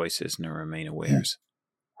make good choices and to remain aware.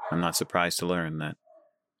 I'm not surprised to learn that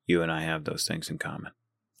you and I have those things in common.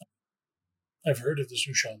 I've heard of the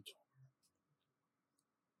Ushan.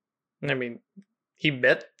 I mean, he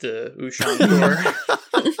met the Ushan Corps.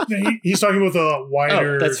 He's talking about the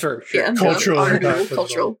wider that's for sure. Yeah,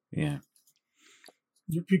 cultural. Yeah.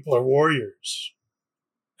 Your people are warriors.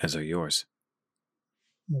 As are yours.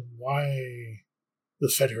 Why the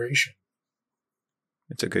Federation?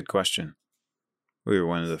 It's a good question. We were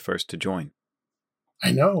one of the first to join.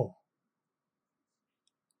 I know.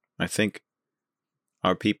 I think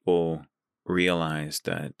our people realized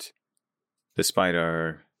that despite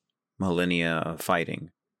our millennia of fighting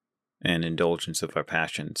and indulgence of our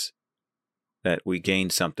passions, that we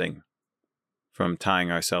gained something from tying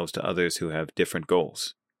ourselves to others who have different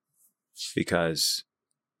goals. Because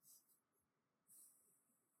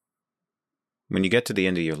when you get to the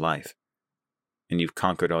end of your life and you've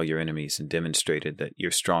conquered all your enemies and demonstrated that you're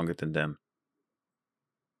stronger than them,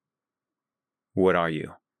 what are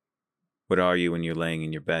you? What are you when you're laying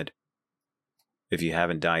in your bed? If you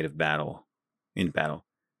haven't died in battle,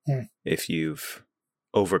 if you've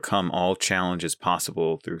overcome all challenges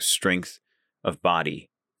possible through strength of body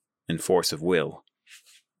and force of will.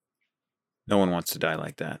 No one wants to die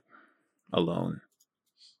like that, alone,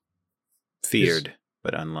 feared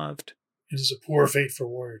but unloved. It is a poor fate for a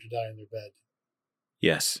warrior to die in their bed.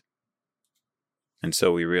 Yes. And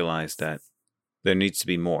so we realize that there needs to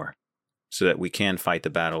be more, so that we can fight the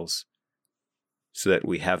battles, so that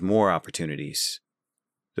we have more opportunities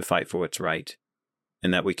to fight for what's right,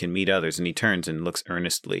 and that we can meet others. And he turns and looks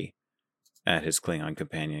earnestly at his Klingon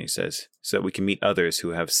companion. He says, so that we can meet others who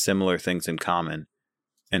have similar things in common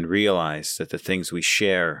and realize that the things we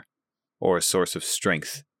share are a source of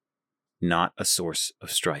strength, not a source of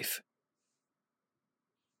strife.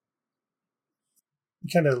 He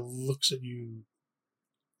kind of looks at you.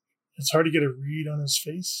 It's hard to get a read on his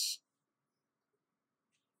face.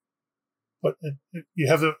 But you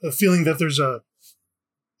have a feeling that there's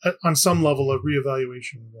on some level, a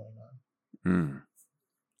reevaluation going on.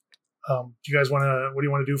 Do you guys want to, what do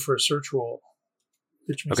you want to do for a search roll?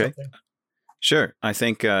 Pitch me something. Sure. I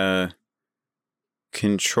think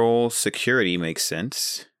control security makes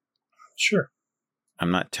sense. Sure. I'm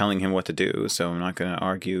not telling him what to do, so I'm not going to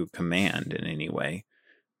argue command in any way.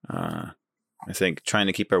 I think trying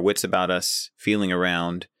to keep our wits about us, feeling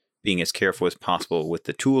around, being as careful as possible with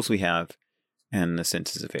the tools we have and the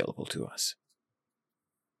senses available to us.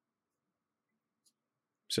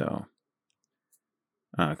 So,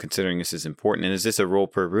 considering this is important, and is this a roll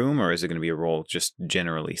per room, or is it going to be a roll just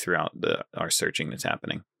generally throughout our searching that's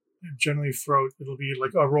happening? Generally throughout, it'll be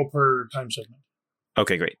like a roll per time segment.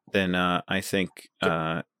 Okay, great. Then I think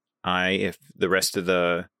if the rest of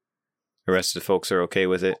the folks are okay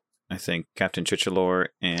with it, I think Captain Chichalor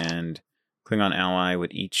and Klingon ally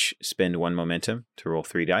would each spend 1 momentum to roll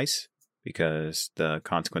 3 dice, because the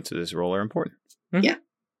consequences of this roll are important. Mm-hmm. Yeah.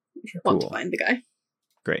 Sure. Want to find the guy.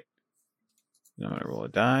 Great. I'm going to roll a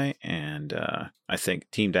die, and I think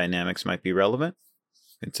team dynamics might be relevant,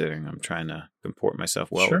 considering I'm trying to comport myself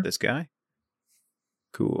well with this guy.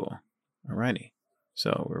 Cool. Alrighty.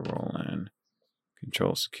 So we're rolling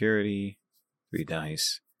control security, 3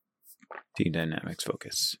 dice, team dynamics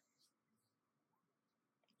focus.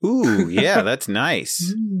 Ooh, yeah, that's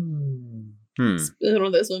nice. It's one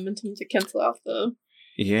of those momentum to cancel out the...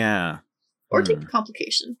 Yeah. Or take the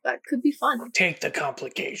complication. That could be fun. Take the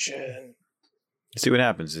complication. See what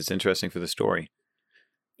happens. It's interesting for the story.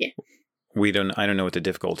 Yeah. I don't know what the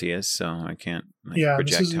difficulty is, so I can't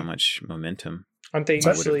project how much momentum I would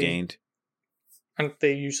have gained. Aren't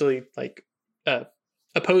they usually like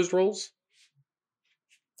opposed rolls?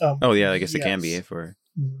 Oh yeah, I guess it can be if we're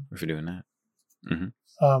doing that.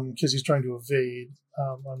 Because he's trying to evade.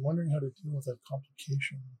 I'm wondering how to deal with that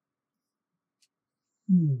complication.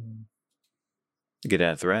 Get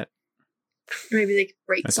at a threat. Maybe they could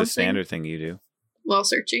break That's something. a standard thing you do. While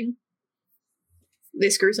searching. They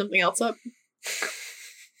screw something else up.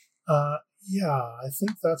 Yeah, I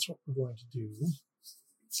think that's what we're going to do.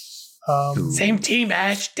 Same team,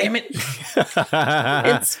 Ash. Damn it.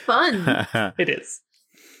 It's fun. It is.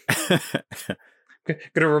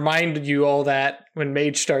 Gonna remind you all that when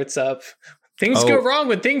Mage starts up. Things go wrong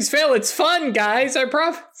when things fail. It's fun, guys. I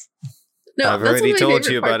promise. No, I've already told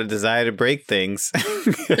you about a desire to break things.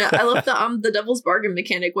 No, I love the devil's bargain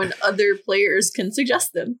mechanic when other players can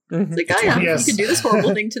suggest them. It's like, you can do this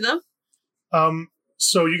horrible thing to them.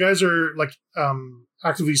 So you guys are like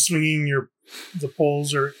actively swinging the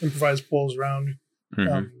poles or improvised poles around,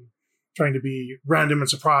 trying to be random and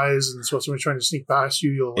surprise, and so if someone's trying to sneak past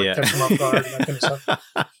you, you'll catch them off guard and that kind of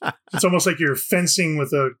stuff. It's almost like you're fencing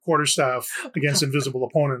with a quarterstaff against invisible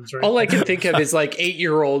opponents, right? All I can think of is like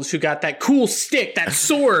 8-year-olds who got that cool stick, that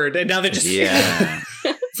sword, and now they're just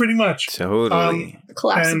pretty much totally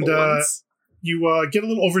collapsible ones. You get a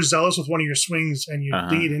little overzealous with one of your swings, and you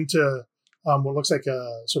dig it into what looks like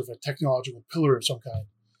a sort of a technological pillar of some kind.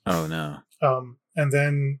 Oh no! And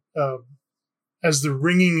then as the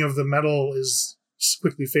ringing of the metal is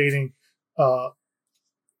quickly fading,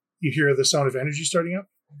 you hear the sound of energy starting up.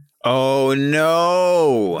 Oh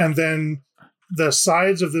no! And then the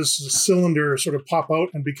sides of this cylinder sort of pop out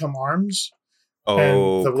and become arms.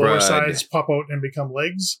 And the lower sides pop out and become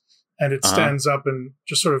legs. And it stands up and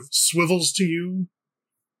just sort of swivels to you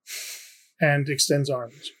and extends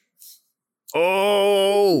arms.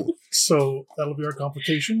 Oh! So that'll be our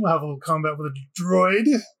complication. We'll have a little combat with a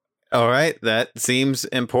droid. All right, that seems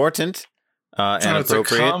important. And it's a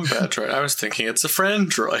combat droid. I was thinking it's a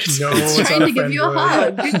friend droid. No, it's trying to give you a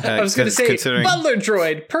hug. I was going to say butler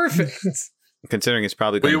droid. Perfect. Considering it's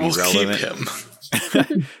probably going to be relevant. Keep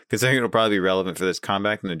him. Considering it'll probably be relevant for this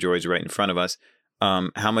combat, and the droid's right in front of us.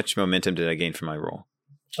 How much momentum did I gain from my roll?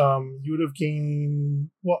 You would have gained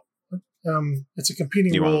it's a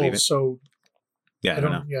competing roll, so yeah, I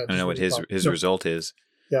don't know. I don't know what his result is.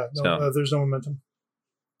 Yeah, no, there's no momentum.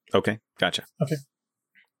 Okay, gotcha. Okay.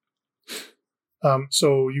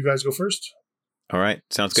 So you guys go first. All right,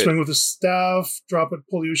 sounds good. Swing with the staff, drop it,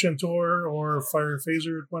 pull the Ushantor, or fire a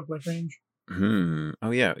phaser at point blank range.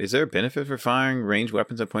 Oh yeah, is there a benefit for firing ranged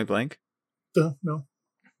weapons at point blank? No.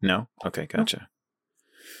 No. Okay, gotcha. No.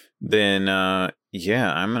 Then, I'm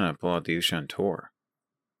gonna pull out the Ushantor.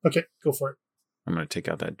 Okay, go for it. I'm gonna take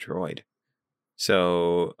out that droid.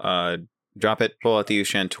 So, drop it, pull out the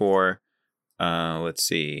Ushantor. Let's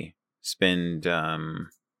see. Spend.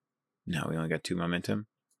 No, we only got 2 momentum.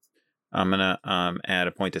 I'm gonna add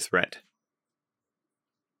a point of threat.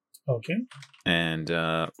 Okay. And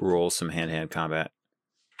roll some hand-to-hand combat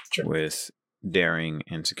with daring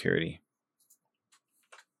and security.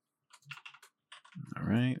 All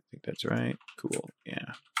right, I think that's right. Cool.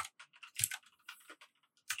 Yeah.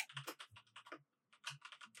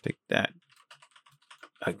 Take that.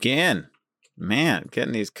 Again. Man,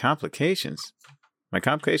 getting these complications. My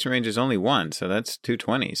complication range is only 1, so that's 2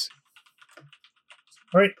 20s.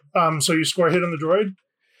 All right. So you score a hit on the droid?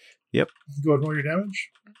 Yep. Go ahead and roll your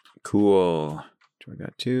damage. Cool. Droid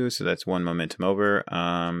got 2, so that's 1 momentum over.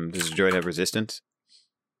 Does the droid have resistance?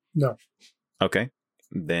 No. Okay.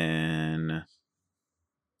 Then...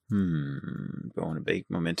 Going to bake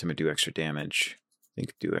momentum and do extra damage. I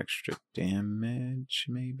think do extra damage,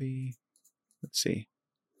 maybe. Let's see.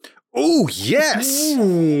 Oh, yes!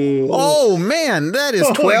 Ooh. Oh, man, that is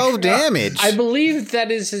 12 damage. I believe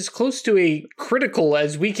that is as close to a critical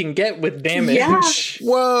as we can get with damage. Yeah.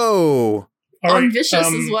 Whoa! On vicious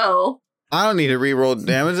as well. I don't need to reroll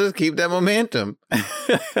damage. Just keep that momentum.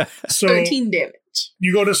 So 13 damage.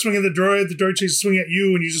 You go to swing at the droid chases to swing at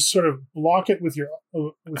you, and you just sort of block it with your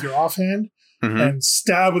offhand and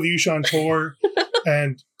stab with the Ushantor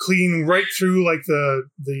and clean right through like the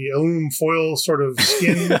aluminum foil sort of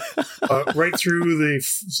skin, right through the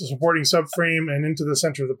supporting subframe and into the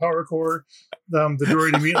center of the power core. The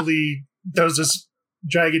droid immediately does this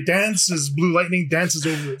jagged dance as blue lightning dances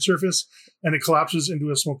over its surface, and it collapses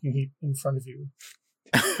into a smoking heap in front of you.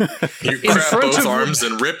 You grab both arms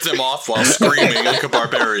and rip them off while screaming like a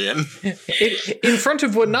barbarian. In front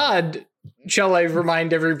of Wanad, shall I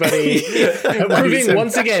remind everybody, proving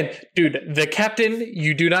once again, dude, the captain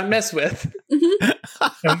you do not mess with.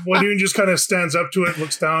 And Wadun just kind of stands up to it,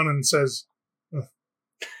 looks down, and says,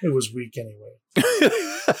 it was weak anyway.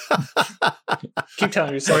 Keep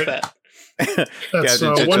telling yourself that. That's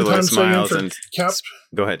one-time segment for Cap.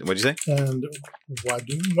 Go ahead. What'd you say? And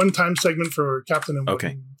one-time segment for Captain and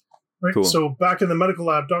okay. Wadun. Right. Cool. So back in the medical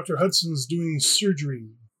lab, Dr. Hudson's doing surgery.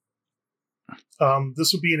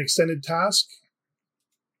 This will be an extended task.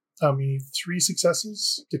 You need 3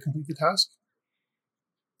 successes to complete the task.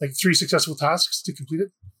 Like 3 successful tasks to complete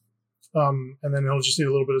it. And then he'll just need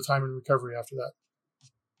a little bit of time and recovery after that.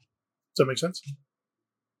 Does that make sense?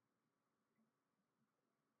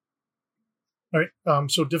 All right.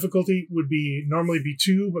 So difficulty would normally be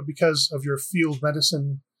 2, but because of your field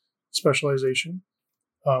medicine specialization,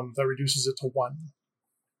 that reduces it to 1.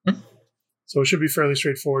 So it should be fairly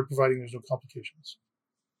straightforward, providing there's no complications.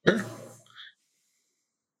 Sure.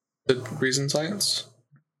 The reason science?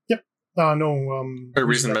 Yep. No. Or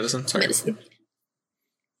reason medicine. Sorry. Medicine. Yep.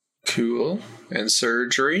 Cool. And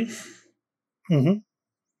surgery. Mm-hmm.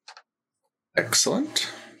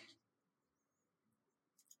 Excellent.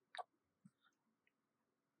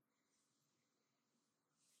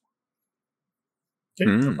 Okay,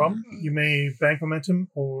 no problem. You may bank momentum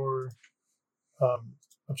or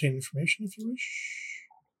obtain information if you wish.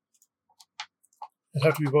 It'd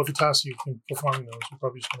have to be both the tasks you can perform those. You're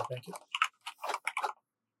probably just going to bank it.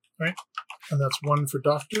 All right. And that's 1 for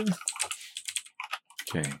Doctor.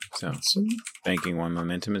 Okay, so banking 1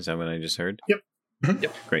 momentum. Is that what I just heard? Yep. Mm-hmm.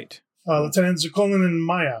 Yep. Great. Lieutenant Zakolin and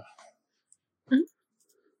Maya.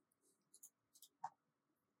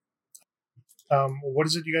 What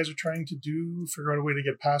is it you guys are trying to do? Figure out a way to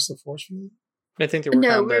get past the force field? I think they're working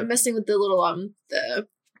on we're messing with the little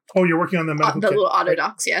Oh, you're working on the medical the kit. little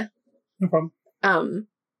autodocs, yeah. No problem.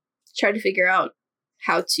 Try to figure out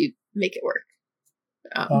how to make it work.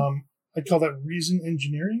 I'd call that reason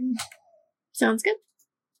engineering. Sounds good.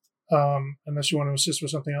 Unless you want to assist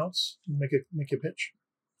with something else, make a pitch.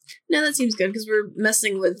 No, that seems good because we're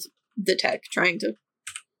messing with the tech, trying to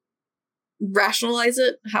rationalize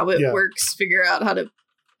it, how it works, figure out how to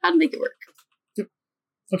make it work. Yep.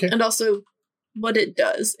 Okay. And also what it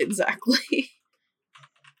does exactly.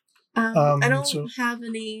 I don't have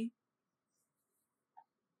any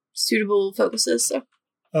suitable focuses, so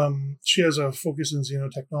She has a focus in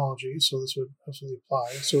xenotechnology, so this would absolutely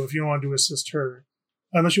apply. So if you want to assist her,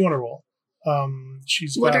 unless you want to roll,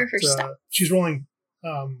 what are her stats? She's rolling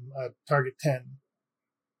at target 10.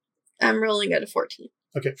 I'm rolling at a 14.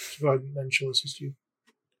 Okay, so go ahead and then she'll assist you.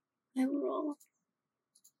 I will roll.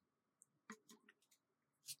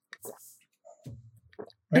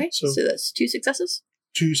 Right, okay, so that's 2 successes.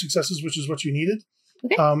 2 successes, which is what you needed.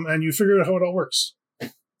 Okay. And you figure out how it all works.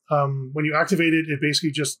 When you activate it, it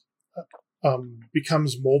basically just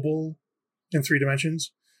becomes mobile in 3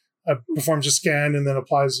 dimensions, performs a scan, and then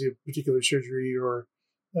applies a particular surgery or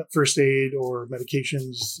first aid or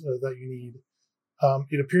medications that you need.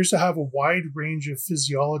 It appears to have a wide range of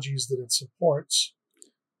physiologies that it supports,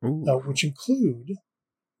 which include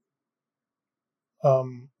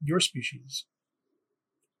your species.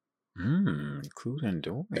 Include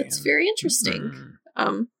Andorian. That's very interesting.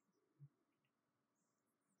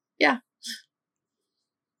 Yeah.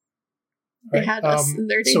 They had us in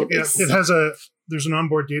their database. So there's an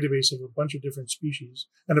onboard database of a bunch of different species.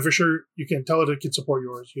 And if for sure you can tell it can support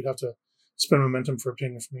yours, you'd have to spend momentum for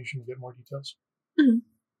obtaining information to get more details. Mm-hmm.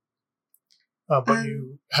 But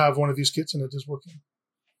you have one of these kits and it is working.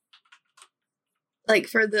 Like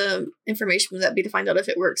for the information, would that be to find out if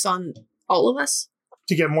it works on all of us?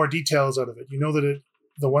 To get more details out of it. You know that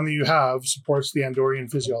the one that you have supports the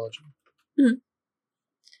Andorian physiology. Mm-hmm.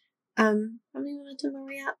 How many momentum are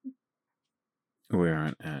we at?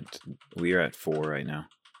 We are at 4 right now.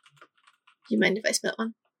 Do you mind if I spent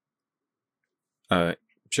one?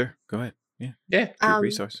 Sure. Go ahead. Yeah. Yeah.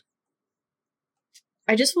 Resource.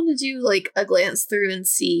 I just want to do like a glance through and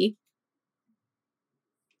see,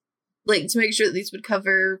 like, to make sure that these would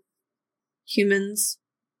cover humans.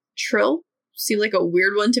 Trill seem like a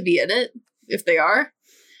weird one to be in it if they are.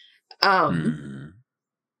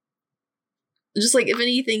 Just like if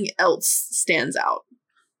anything else stands out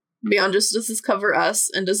beyond just, does this cover us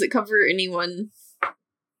and does it cover anyone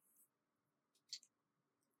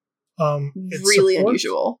really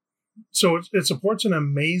unusual? So it supports an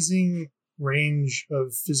amazing range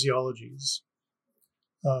of physiologies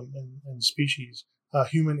and species.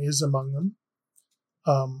 Human is among them.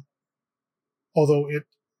 Although it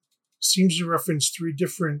seems to reference 3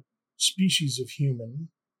 different species of human.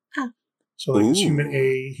 Huh. So like it's human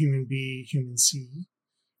A, human B, human C.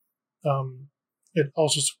 It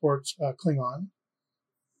also supports Klingon.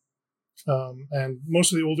 And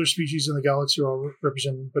most of the older species in the galaxy are all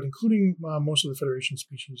represented, but including most of the Federation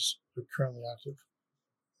species are currently active,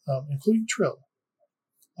 including Trill.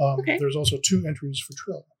 Okay. There's also 2 entries for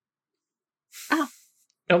Trill. Ah.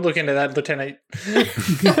 Don't look into that, Lieutenant. Don't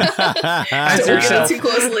look at it too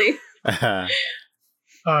closely.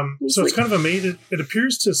 So it's kind of amazing. It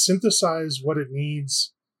appears to synthesize what it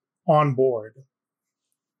needs on board,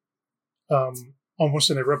 almost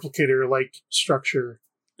in a replicator-like structure.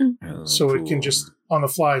 So it can just, on the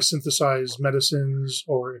fly, synthesize medicines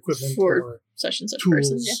or equipment or such and such tools.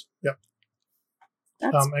 Person. Yeah.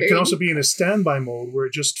 Yep. It can also be in a standby mode where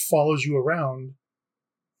it just follows you around,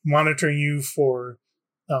 monitoring you for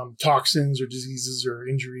toxins or diseases or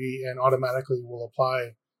injury, and automatically will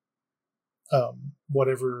apply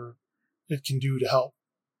whatever it can do to help.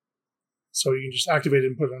 So you can just activate it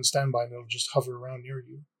and put it on standby and it'll just hover around near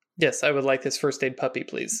you. Yes, I would like this first aid puppy,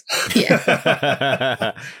 please.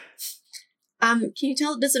 Yeah. Can you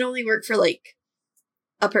tell, does it only work for like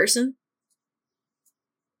a person?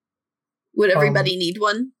 Would everybody need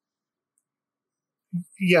one?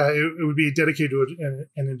 Yeah, it would be dedicated to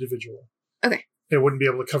an individual. Okay. It wouldn't be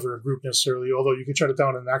able to cover a group necessarily, although you could shut it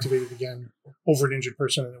down and activate it again over an injured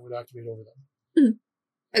person and it would activate over them.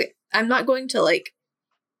 Mm-hmm. Okay. I'm not going to like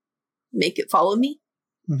make it follow me.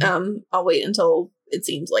 Mm-hmm. I'll wait until it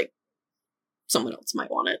seems like someone else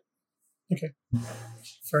might want it. Okay.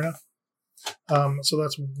 Fair enough. So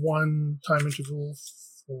that's 1 time interval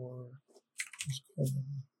for...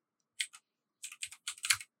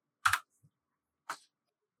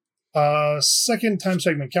 second time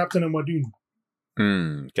segment, Captain and Wadoon.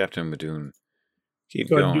 Captain Wadoon. Keep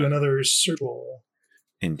Go going. ahead and do another circle.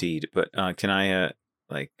 Indeed. But can I,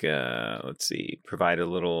 let's see, provide a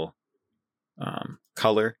little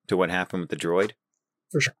color to what happened with the droid?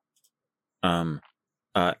 For sure.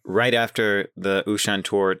 Right after the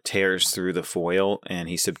Ushantor tears through the foil and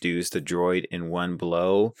he subdues the droid in one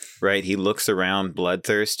blow, right? He looks around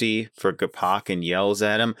bloodthirsty for Gapak and yells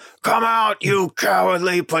at him, "Come out, you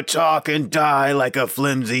cowardly Patak, and die like a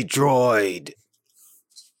flimsy droid."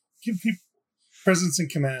 Give presence and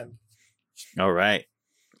command. All right.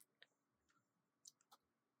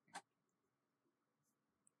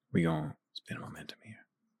 We gonna spin momentum here.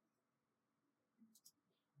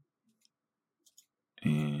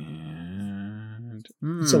 And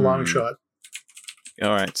it's a long shot. All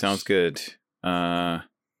right, sounds good. Let's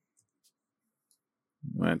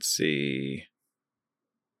see.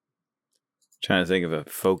 Trying to think of a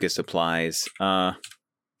focus applies.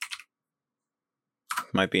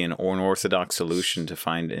 Might be an unorthodox solution to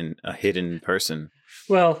find a hidden person.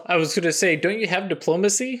 Well, I was going to say, don't you have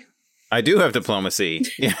diplomacy? I do have diplomacy.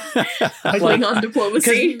 Klingon on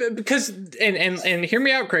diplomacy. Because and hear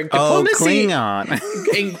me out, Craig. Diplomacy, Klingon.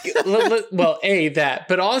 Well, that,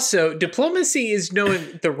 but also diplomacy is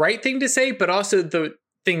knowing the right thing to say, but also the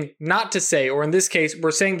thing not to say. Or in this case,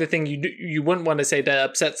 we're saying the thing you wouldn't want to say to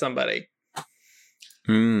upset somebody.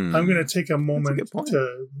 I'm going to take a moment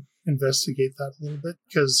to investigate that a little bit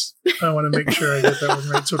because I want to make sure I get that one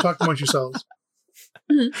right. So talk amongst yourselves.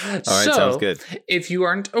 All right, sounds good. If you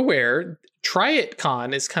aren't aware,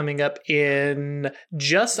 TryItCon is coming up in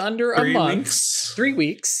just under a month. 3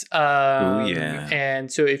 weeks.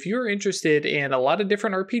 And so if you're interested in a lot of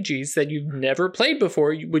different RPGs that you've never played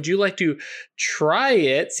before, would you like to try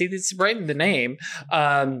it? See, this is right in the name.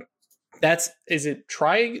 Is it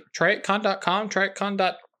tryitcon.com,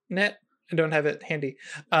 tryitcon.net? I don't have it handy.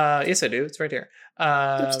 Yes, I do. It's right here.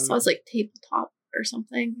 It just sounds like tabletop or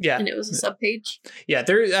something. Yeah. And it was a subpage. Yeah,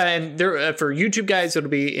 there for YouTube guys, it'll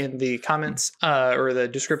be in the comments or the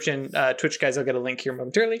description. Twitch guys, I'll get a link here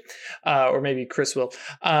momentarily. Or maybe Chris will.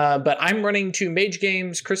 But I'm running 2 mage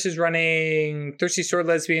games. Chris is running Thirsty Sword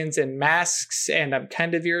Lesbians and Masks, and I'm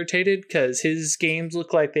kind of irritated because his games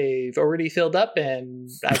look like they've already filled up and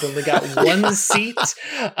I've only got 1 seat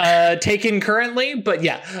taken currently. But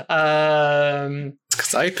yeah.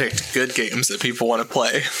 Because I picked good games that people want to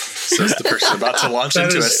play. Says the person about to launch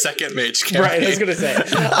into a second mage campaign. Right, I was going to say.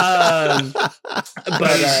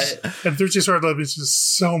 And Thirsty Sword Lesbians is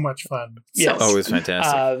so much fun. Yes. Oh, it's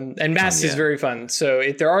fantastic. And Mass is very fun. So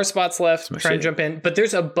if there are spots left, try and jump in. But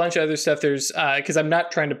there's a bunch of other stuff. There's because I'm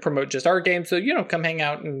not trying to promote just our games. So, come hang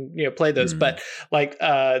out and play those. But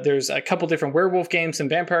there's a couple different werewolf games, some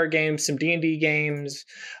vampire games, some D&D games.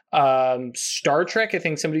 Star Trek, I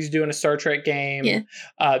think somebody's doing a Star Trek game. Yeah.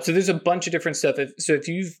 So there's a bunch of different stuff. If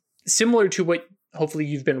you've similar to what hopefully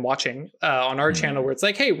you've been watching on our channel, where it's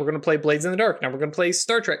like, hey, we're going to play Blades in the Dark, now we're going to play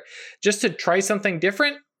Star Trek, just to try something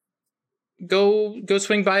different. Go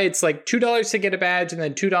swing by. It's like $2 to get a badge, and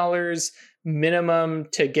then $2 minimum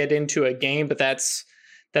to get into a game. But that's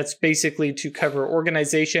basically to cover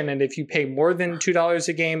organization. And if you pay more than $2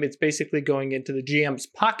 a game, it's basically going into the GM's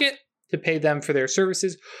pocket to pay them for their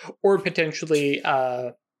services, or potentially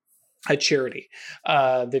a charity.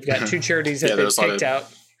 They've got 2 charities that they've picked out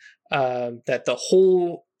that the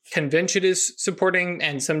whole convention is supporting,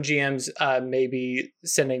 and some GMs may be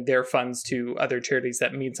sending their funds to other charities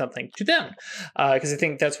that mean something to them. Because I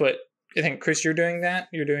think that's what Chris, you're doing that.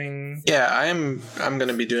 You're doing. Yeah, I'm going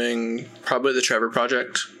to be doing probably the Trevor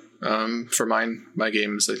Project for mine. My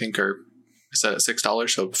games I think are set at $6,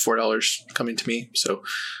 so $4 coming to me. So.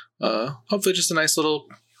 Hopefully just a nice little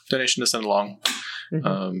donation to send along.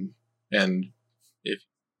 And if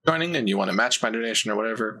you're joining and you want to match my donation or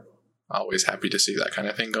whatever, always happy to see that kind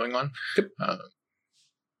of thing going on.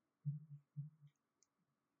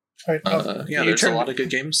 There's a lot of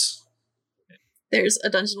good games. There's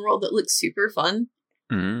a dungeon world that looks super fun.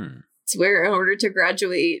 It's where in order to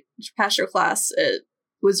graduate past your class at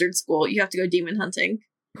wizard school, you have to go demon hunting.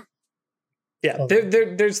 Yeah,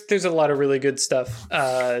 there's a lot of really good stuff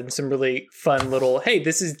and some really fun little, hey,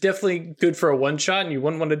 this is definitely good for a one-shot and you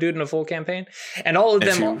wouldn't want to do it in a full campaign. And all of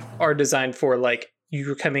them are designed for, like,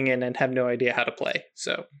 you're coming in and have no idea how to play.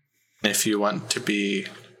 So if you want to be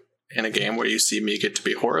in a game where you see me get to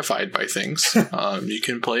be horrified by things, you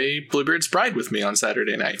can play Bluebeard's Bride with me on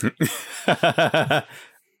Saturday night.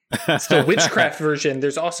 It's the witchcraft version.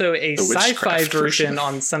 There's also a sci-fi version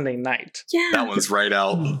on Sunday night. Yeah, that one's right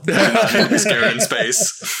out. Scared in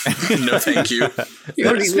space. No, thank you. You're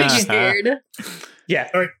already scared. Yeah.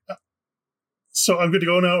 All right. So I'm good to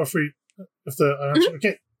go now.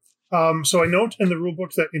 Okay. So I note in the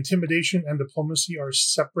rulebook that intimidation and diplomacy are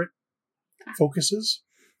separate focuses.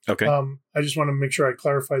 Okay. I just want to make sure I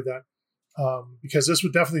clarified that because this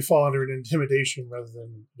would definitely fall under an intimidation rather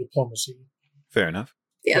than diplomacy. Fair enough.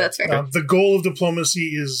 Yeah, that's fair. The goal of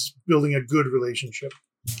diplomacy is building a good relationship.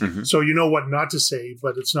 So you know what not to say,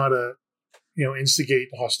 but it's not a, instigate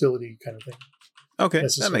hostility kind of thing. Okay,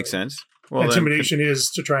 that makes sense. Well, intimidation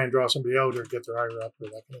is to try and draw somebody out or get their ire up or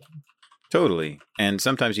that kind of thing. Totally. And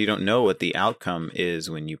sometimes you don't know what the outcome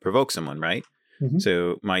is when you provoke someone, right?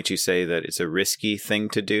 So might you say that it's a risky thing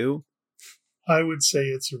to do? I would say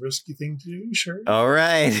it's a risky thing to do, sure. All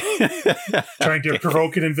right. Trying to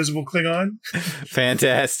provoke an invisible Klingon.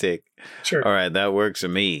 Fantastic. Sure. All right, that works for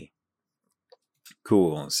me.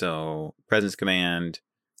 Cool. So, presence command.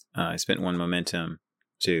 I spent 1 momentum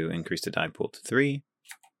to increase the die pool to 3.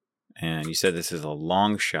 And you said this is a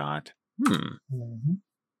long shot. I'm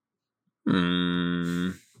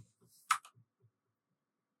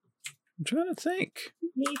trying to think.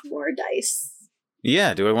 Need more dice.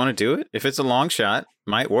 Yeah, do I want to do it? If it's a long shot,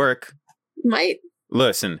 might work. Might.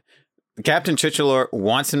 Listen, Captain Chichelor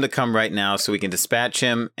wants him to come right now so we can dispatch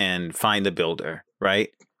him and find the builder, right?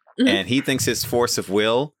 Mm-hmm. And he thinks his force of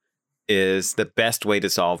will is the best way to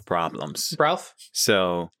solve problems. Ralph?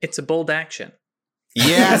 So... It's a bold action.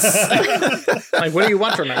 Yes! Like, what do you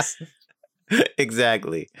want from us?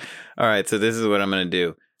 Exactly. All right, so this is what I'm going to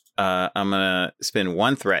do. I'm going to spend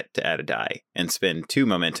 1 threat to add a die and spend 2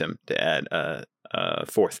 momentum to add a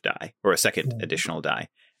 4th die or a 2nd additional die.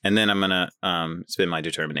 And then I'm going to spend my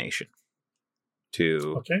determination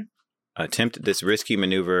to attempt this risky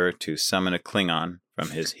maneuver to summon a Klingon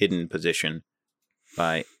from his hidden position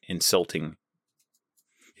by insulting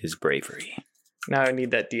his bravery. Now I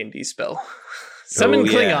need that D&D spell. Summon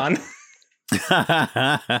Klingon.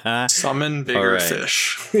 Summon bigger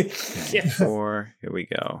fish. Yeah. 4. Here we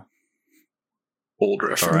go. Old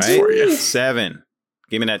reference for you. 7.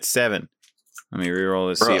 Give me that 7. Let me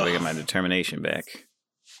reroll this, see if I get my determination back.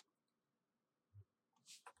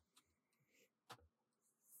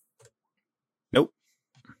 Nope.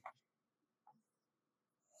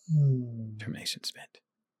 Determination spent.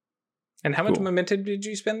 And how much momentum did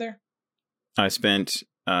you spend there? I spent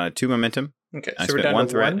 2 momentum. Okay, so I spent 1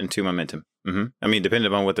 threat and 2 momentum. Mm-hmm. I mean,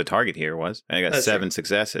 depending on what the target here was. I got 7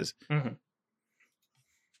 successes. Mm-hmm.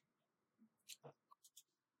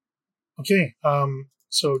 Okay,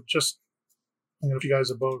 so just, I'm going to put you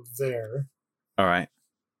guys above there. All right.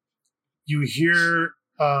 You hear,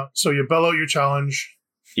 so you bellow your challenge.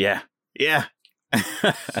 Yeah.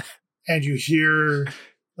 And you hear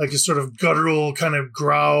like a sort of guttural kind of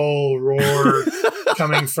growl, roar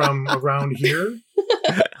coming from around here.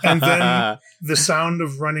 And then the sound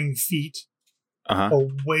of running feet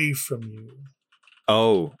away from you.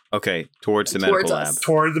 Oh, okay. Towards the medical lab.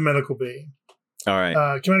 Toward the medical bay. All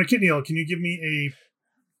right. Commander Kitneal, can you give me a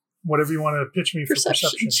whatever you want to pitch me for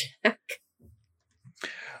perception check?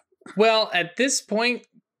 Well, at this point,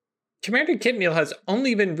 Commander Kitneal has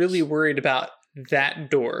only been really worried about that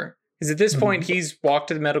door. Because at this point, he's walked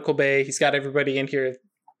to the medical bay. He's got everybody in here,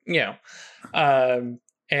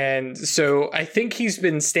 and so I think he's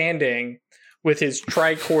been standing with his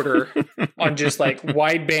tricorder on just like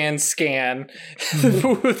wideband scan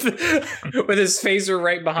with his phaser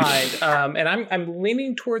right behind. And I'm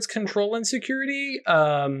leaning towards control and security,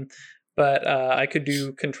 but I could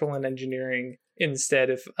do control and engineering instead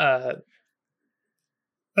if. And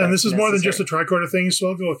this is more than just a tricorder thing, so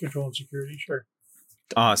I'll go with control and security, sure.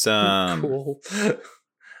 Awesome. Cool.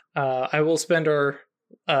 I will spend our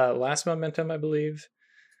last momentum, I believe.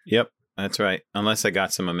 Yep, that's right. Unless I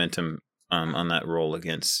got some momentum on that roll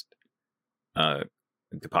against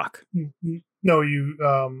Gapak. No, you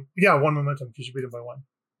 1 momentum because you beat him by 1.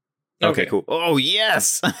 Okay, cool. Oh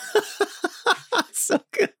yes. So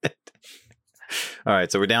good. All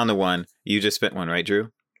right, so we're down to 1. You just spent 1, right, Drew?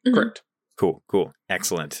 Mm-hmm. Correct. Cool.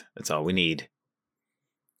 Excellent. That's all we need.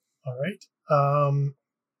 All right.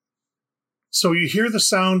 So you hear the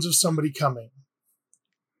sounds of somebody coming.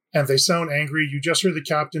 And they sound angry. You just heard the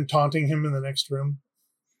captain taunting him in the next room.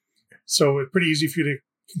 So it's pretty easy for you to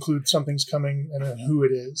conclude something's coming and who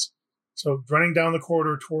it is. So running down the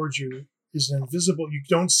corridor towards you is an invisible. You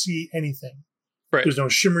don't see anything. Right. There's no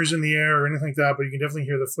shimmers in the air or anything like that, but you can definitely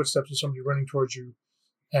hear the footsteps of somebody running towards you.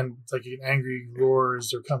 And it's like an angry roar as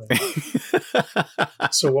they're coming.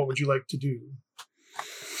 So what would you like to do?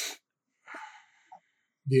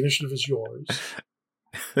 The initiative is yours.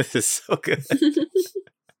 This is so good.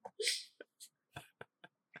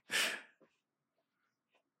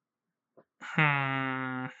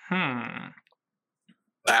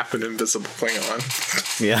 Lap an invisible Klingon.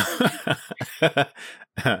 Yeah.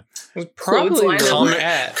 Probably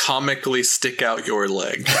comically stick out your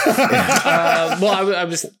leg. Well,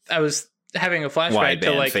 I was having a flashback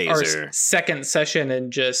to like phaser. Our second session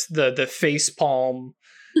and just the face palm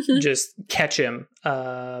just catch him.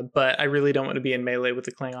 But I really don't want to be in melee with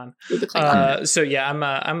the Klingon. So yeah, I'm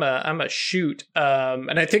a shoot.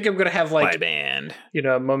 And I think I'm gonna have like band.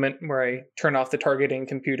 A moment where I turn off the targeting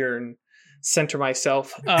computer and center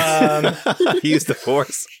myself. Use the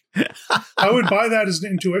force. I would buy that as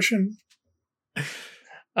an intuition.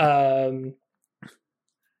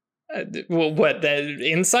 What? The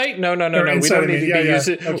insight? No. We don't need to be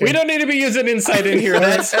using. Okay. We don't need to be using insight in here.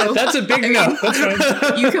 That's a big no. That's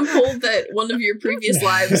fine. You can pull that one of your previous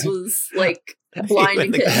lives was like blind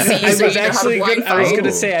and couldn't see. I so was you know how to blind I was fight. going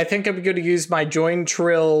to say I think I'm going to use my join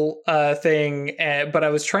trill thing, but I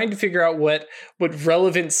was trying to figure out what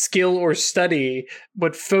relevant skill or study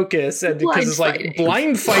would focus, and because it's like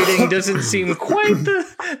blind fighting doesn't seem quite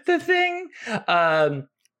the thing.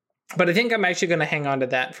 But I think I'm actually going to hang on to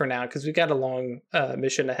that for now because we've got a long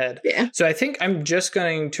mission ahead. Yeah. So I think I'm just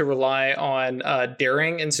going to rely on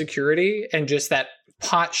daring and security and just that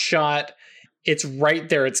pot shot. It's right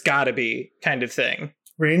there. It's got to be kind of thing.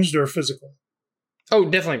 Ranged or physical? Oh,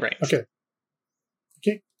 definitely ranged. Okay.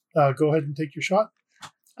 Go ahead and take your shot.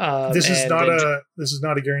 This is not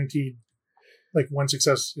a guaranteed. Like one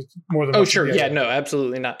success, it's more than. Oh, sure. Yeah, no,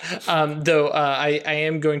 absolutely not. Though I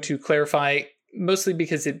am going to clarify. Mostly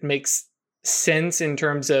because it makes sense in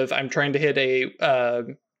terms of I'm trying to hit a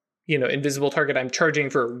invisible target. I'm charging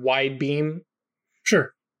for a wide beam.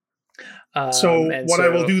 Sure. So I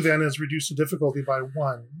will do then is reduce the difficulty by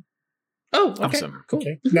 1. Oh, okay. Awesome. Cool.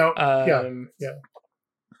 Okay. Now,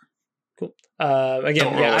 Cool. Again,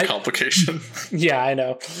 don't roll a complication. Yeah, I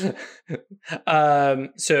know.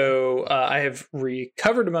 So I have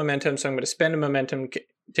recovered a momentum, so I'm going to spend a momentum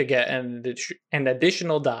to get an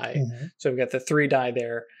additional die. Mm-hmm. So I've got the 3 die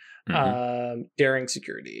there. Mm-hmm. Daring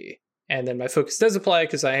security. And then my focus does apply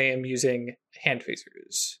because I am using hand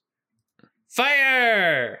phasers.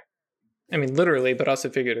 Fire! I mean, literally, but also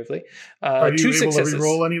figuratively. Are you 2 able successes. to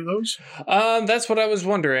reroll any of those? That's what I was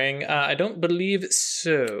wondering. I don't believe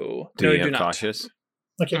so. Do no, you I have do not. cautious?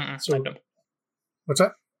 Okay. So I don't. What's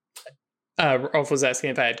that? Rolf was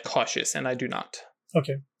asking if I had cautious, and I do not.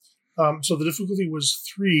 Okay. So the difficulty was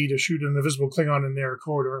 3 to shoot an invisible Klingon in their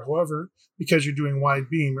corridor. However, because you're doing wide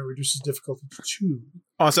beam, it reduces difficulty to 2.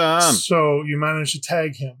 Awesome. So you managed to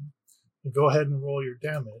tag him. Go ahead and roll your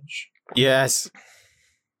damage. Yes.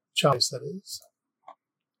 Chalice, that is.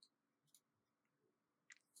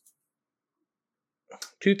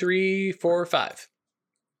 2, 3, 4, 5.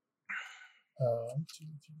 2, 3,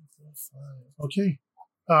 4, 5. Okay.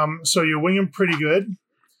 So you wing him pretty good.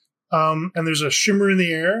 And there's a shimmer in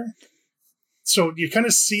the air. So you kind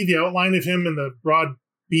of see the outline of him in the broad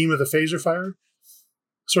beam of the phaser fire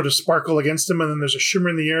sort of sparkle against him. And then there's a shimmer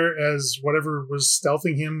in the air as whatever was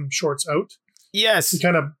stealthing him shorts out. Yes. He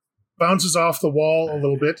kind of bounces off the wall a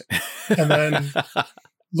little bit. And then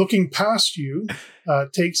looking past you,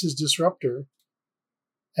 takes his disruptor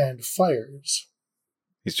and fires.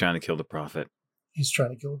 He's trying to kill the prophet. He's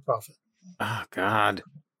trying to kill the prophet. Oh, God.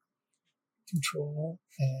 Control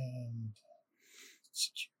and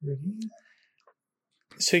security.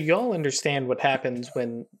 So you all understand what happens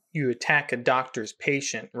when you attack a doctor's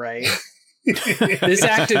patient, right? This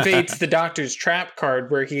activates the doctor's trap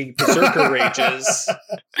card where he berserker rages.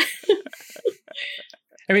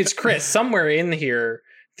 I mean, it's Chris. Somewhere in here,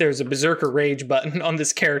 there's a berserker rage button on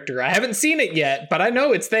this character. I haven't seen it yet, but I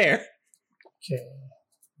know it's there. Okay.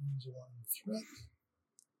 Here's one threat.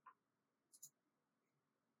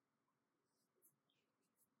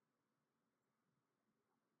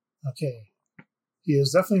 Okay. He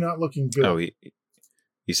is definitely not looking good. Oh, you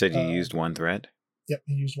said you used 1 threat? Yep,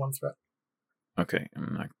 he used 1 threat. Okay, I'm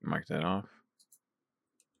going to mark that off.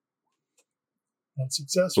 That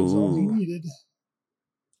success was all he needed.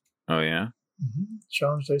 Oh, yeah? Mm-hmm.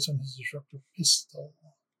 Challenge dice on his disruptor pistol.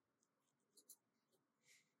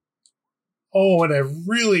 Oh, and a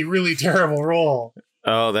really, really terrible roll.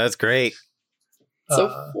 Oh, that's great.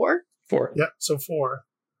 So 4? 4. Yep, so 4.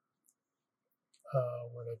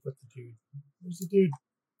 Where did I put the dude? Where's the dude?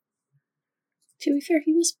 To be fair,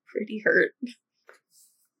 he was pretty hurt.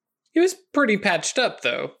 He was pretty patched up,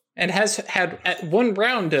 though, and has had 1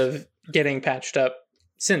 round of getting patched up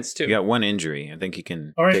since, too. You got 1 injury. I think you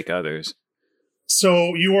can take others.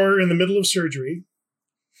 So you are in the middle of surgery,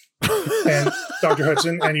 and Dr.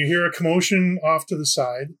 Hudson, and you hear a commotion off to the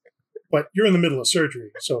side, but you're in the middle of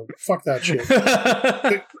surgery, so fuck that shit.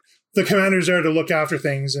 The commander's there to look after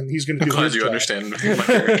things, and he's going to do his job. I'm glad you understand my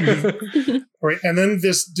character. All right, and then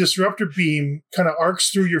this disruptor beam kind of arcs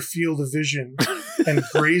through your field of vision and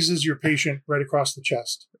grazes your patient right across the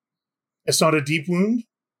chest. It's not a deep wound.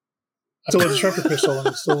 It's still a disruptor pistol, and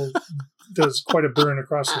it still does quite a burn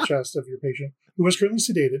across the chest of your patient, who is currently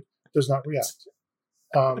sedated, does not react,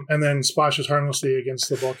 and then splashes harmlessly against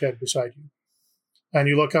the bulkhead beside you. And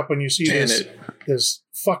you look up and you see this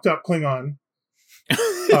fucked up Klingon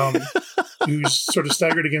who's sort of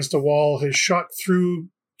staggered against a wall, has shot through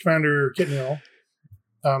Commander Kitnell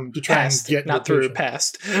to try and get not through,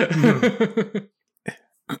 past.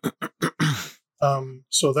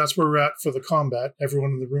 So that's where we're at for the combat.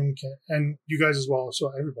 Everyone in the room can, and you guys as well, so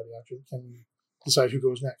everybody actually can decide who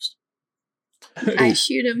goes next. I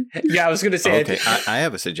shoot him. Yeah, I was going to say. Okay, I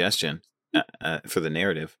have a suggestion for the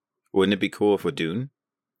narrative. Wouldn't it be cool if Wadoon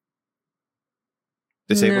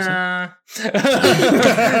disables him?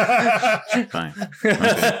 Fine.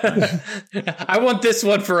 Okay. I want this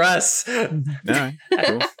one for us. All right,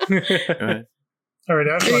 cool. Go ahead. All right,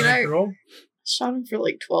 Ash, I roll. Shot him for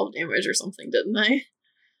like 12 damage or something, didn't I?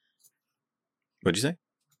 What'd you say?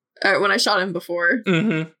 When I shot him before.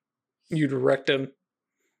 Mm-hmm. You'd wrecked him.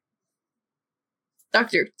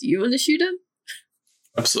 Doctor, do you want to shoot him?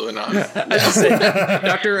 Absolutely not.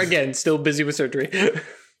 Doctor, again, still busy with surgery.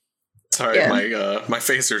 Sorry, my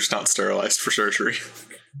phaser's not sterilized for surgery.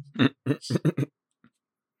 I'm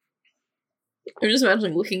just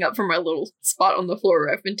imagining looking up from my little spot on the floor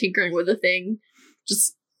where I've been tinkering with the thing,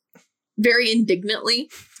 just very indignantly.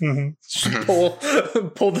 Mm-hmm.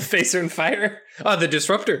 Pull the phaser and fire. Oh, the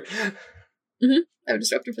disruptor. Mm-hmm. I have a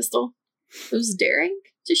disruptor pistol. It was daring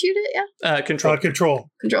to shoot it, yeah? Control. Control.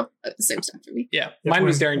 The same stuff for me. Yeah, mine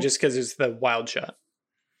was daring just because it's the wild shot.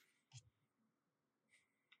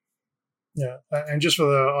 Yeah, and just for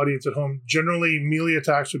the audience at home, generally melee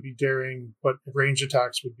attacks would be daring, but range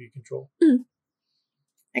attacks would be control. Mm.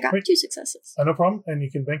 I got 2 successes. No problem, and you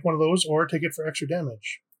can bank one of those or take it for extra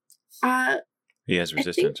damage. He has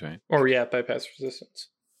resistance, right? Or bypass resistance.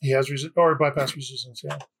 He has or bypass resistance,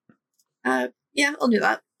 yeah. Yeah, I'll do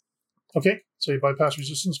that. Okay, so you bypass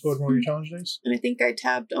resistance, go ahead and roll your challenge dice. And I think I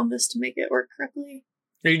tabbed on this to make it work correctly.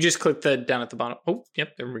 Or you just click the down at the bottom. Oh,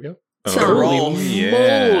 yep, there we go. Oh, So roll.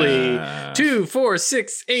 Yeah. 2, 4,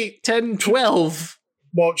 6, 8, 10, 12.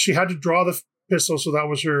 Well, she had to draw the pistol, so that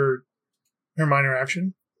was her minor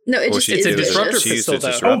action. No, it's a disruptor She used pistol, a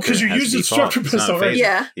though. disruptor. Oh, because you It has used to the be fought. disruptor It's not pistol, a right?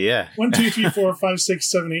 phaser. Yeah. 1, 2, 3, 4, 5,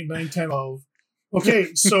 6, 7, 8, 9, 10, 12. Okay,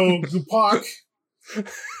 so Gupak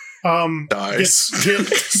gets hit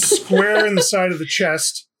square in the side of the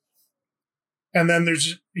chest, and then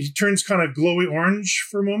he turns kind of glowy orange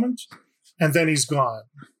for a moment, and then he's gone.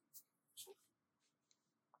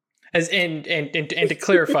 And to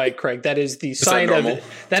clarify, Craig, that is the sign of it.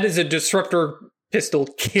 That is a disruptor pistol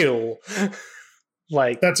kill.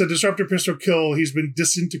 That's a disruptor pistol kill. He's been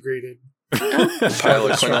disintegrated. Pile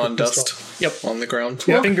of Klingon dust. Yep, on the ground.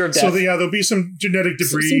 Yep. Finger of death. So there'll be some genetic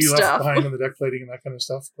debris Some left stuff. behind on the deck plating and that kind of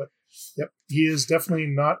stuff. But yep, he is definitely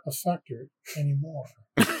not a factor anymore.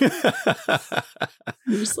 I'm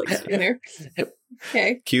just like sitting there.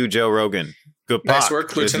 Okay. Cue Joe Rogan. Good Nice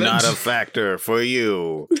work, is Lieutenant. not a factor for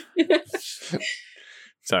you.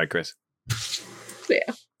 Sorry, Chris. Yeah.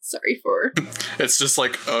 Sorry for. It's just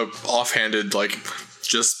like a offhanded, like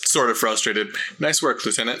just sort of frustrated. Nice work,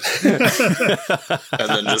 Lieutenant. And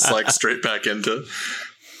then just like straight back into.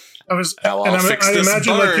 I'll fix this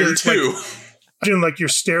imagine burn too. Imagine like you're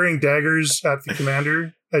staring daggers at the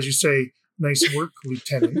commander as you say, "Nice work,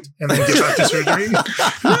 Lieutenant," and then get back to surgery. No,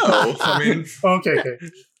 I mean, okay.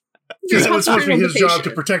 Because it was supposed to be his job to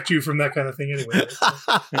protect you from that kind of thing anyway.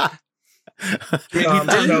 No,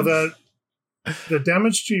 the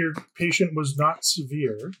damage to your patient was not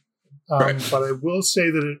severe, Right. but I will say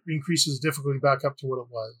that it increases difficulty back up to what it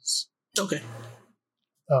was. okay.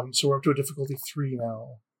 So we're up to a difficulty 3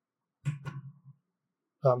 now.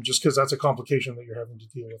 Just because that's a complication that you're having to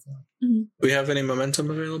deal with now. Mm-hmm. Do we have any momentum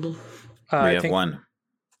available? We have one.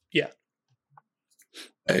 Yeah.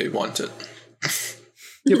 I want it.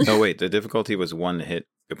 Oh, wait. The difficulty was 1 to hit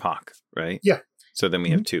Gupak, right? Yeah. So then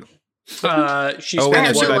we have 2. She's Oh, wait, I no,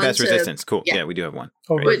 have she one bypass to- resistance. Cool. yeah. Yeah, we do have 1.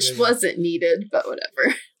 Oh, Right. right, Which yeah. wasn't needed, but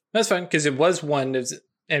whatever. That's fine because it was 1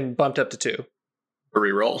 and bumped up to 2. A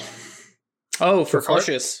reroll. Oh, for For what?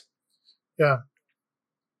 cautious. Yeah.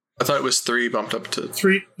 I thought it was 3 bumped up to.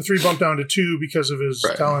 3 bumped down to 2 because of his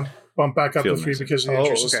Right. talent. Bumped back up Field to 3 medicine. because of the Oh,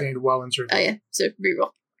 injury okay. sustained while in surgery. Oh yeah, so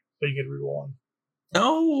reroll. So you get a reroll on.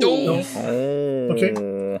 No. No. Oh. Okay.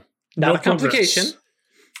 Not No a complication. progress.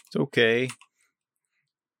 It's okay.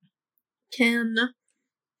 I'm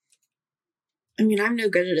no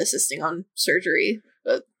good at assisting on surgery,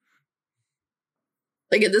 but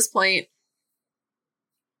like at this point,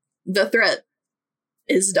 the threat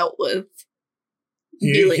is dealt with.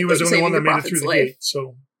 He was the only saving one that the made it through prophet's the life. gate.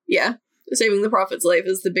 So Yeah, saving the prophet's life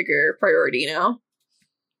is the bigger priority now.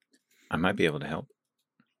 I might be able to help.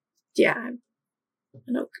 Yeah, I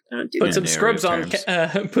don't do Put that. some scrubs on.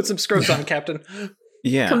 Terms. Put some scrubs on, Captain.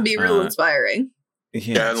 Yeah. Can be real inspiring.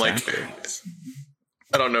 Yeah, and exactly. like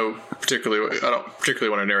I don't particularly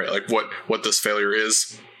want to narrate like what this failure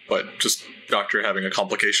is, but just doctor having a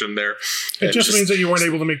complication there. it just means that you weren't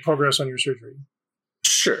able to make progress on your surgery.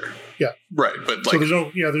 Sure. Yeah. Right, but so there's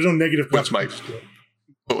no negative consequences to it.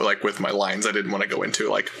 But like with my lines, I didn't want to go into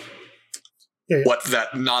like what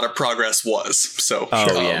that not a progress was. So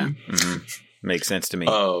makes sense to me.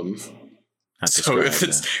 So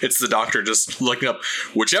if it's the doctor just looking up,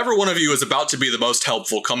 whichever one of you is about to be the most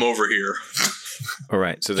helpful, come over here. All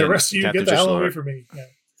right. So the rest of you Captain get the hell away Tischler from me. Yeah.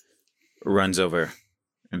 runs over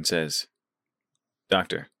and says,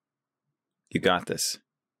 "Doctor, you got this.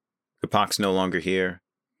 Kapok's no longer here,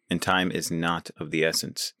 and time is not of the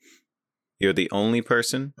essence. You're the only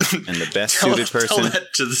person and the best suited person." Tell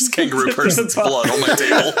that to this kangaroo person's blood on my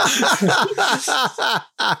table.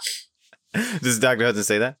 Does Dr. Hudson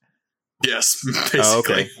say that? Yes, basically. Oh,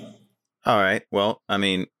 okay. All right. Well, I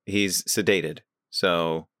mean, he's sedated.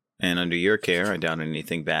 So, and under your care, I doubt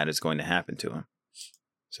anything bad is going to happen to him.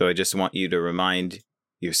 So I just want you to remind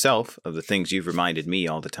yourself of the things you've reminded me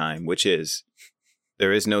all the time, which is,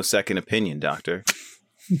 there is no second opinion, Doctor.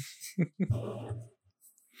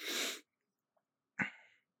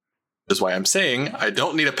 Is why I'm saying I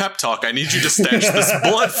don't need a pep talk. I need you to stanch this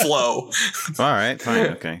blood flow. All right, fine,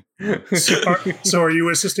 okay. So are you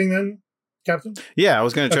assisting then, Captain? Yeah, I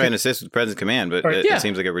was going to try and assist with present command, but it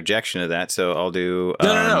seems like a rejection of that. So I'll do.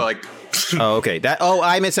 No. Like, oh, okay.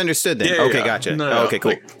 I misunderstood then. Yeah, okay, gotcha. No, okay,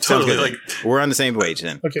 cool. Like, totally. Like, we're on the same page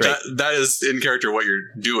then. Okay, that is in character what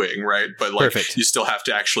you're doing, right? But like, perfect. You still have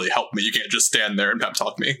to actually help me. You can't just stand there and pep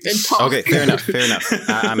talk me. Okay, fair enough.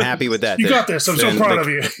 I'm happy with that. You got this. I'm so proud of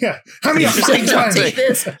you. Yeah. How many don't take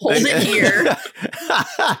this. Hold it here.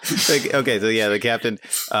 Okay, so yeah, the captain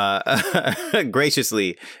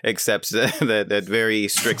graciously accepts that very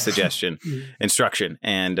strict instruction,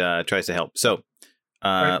 and tries to help. So,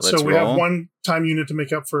 let's so we roll. have one time unit to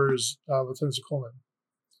make up for Lieutenant Coleman.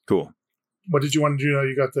 Cool. What did you want to do now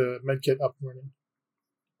you got the med kit up and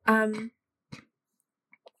running?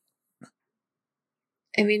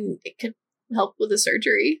 I mean, it could help with the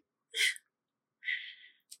surgery.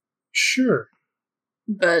 Sure.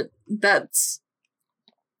 But that's...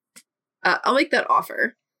 I'll make that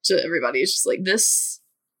offer to everybody. It's just like, this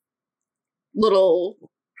little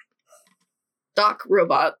doc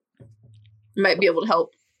robot might be able to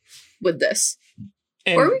help with this.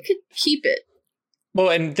 And, or we could keep it. Well,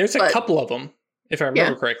 and there's a couple of them, if I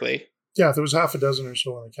remember correctly. Yeah, there was half a dozen or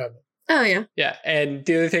so in the cabinet. Oh, yeah. Yeah, and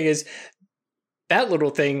the other thing is, that little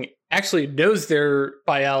thing actually knows their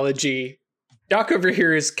biology. Doc over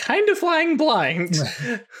here is kind of flying blind.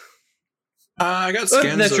 I got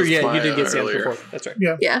scans. That's true. Yeah, you did get scans before. That's right.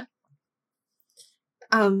 Yeah.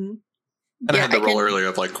 And I had the roll earlier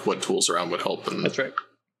of like what tools around would help. And that's right.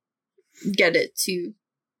 Get it to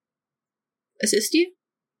assist you.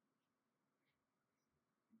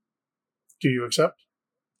 Do you accept?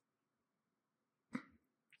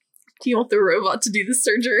 Do you want the robot to do the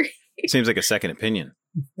surgery? Seems like a second opinion.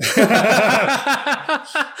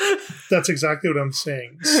 That's exactly what I'm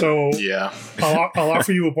saying. So yeah, I'll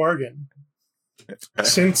offer you a bargain.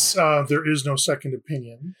 Since there is no second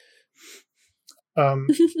opinion,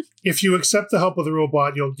 if you accept the help of the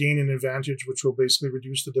robot, you'll gain an advantage, which will basically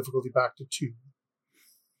reduce the difficulty back to 2.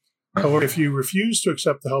 However, if you refuse to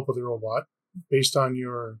accept the help of the robot, based on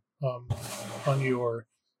your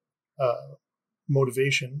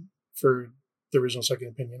motivation for there is no second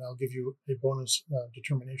opinion, I'll give you a bonus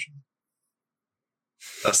determination.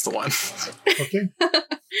 That's the one. Okay.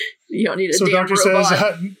 You don't need a so damn doctor robot.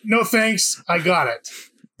 says, no thanks, I got it.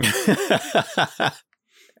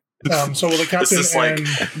 So will the captain this is like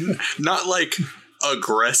not like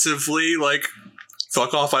aggressively like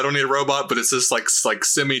fuck off, I don't need a robot, but it's just like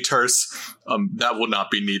semi-terse. That will not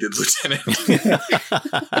be needed, Lieutenant.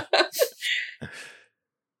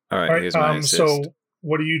 All right. Here's my assist. So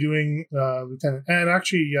what are you doing, Lieutenant? And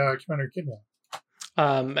actually, Commander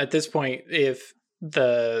Kidnell. At this point, if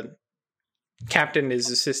the captain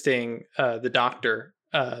is assisting the doctor,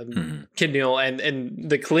 Kidneel, and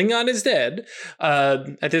the Klingon is dead,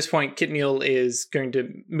 at this point, Kidneel is going to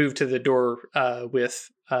move to the door with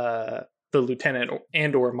the lieutenant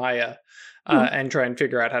and or Maya and try and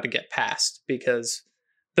figure out how to get past, because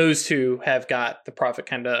those two have got the Prophet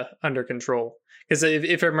kind of under control. Because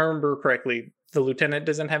if I remember correctly, the lieutenant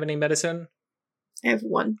doesn't have any medicine. I have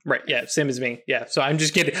 1. Right, yeah, same as me. Yeah, so I'm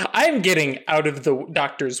getting out of the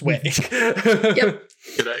doctor's way. Yep.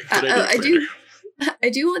 I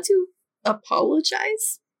do want to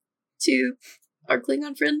apologize to our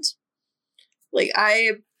Klingon friend. Like,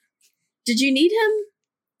 did you need him?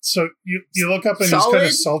 So you look up and he's kind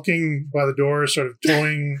of sulking by the door, sort of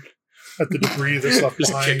toying at the debris that's left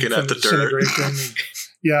behind. Just kicking at the dirt.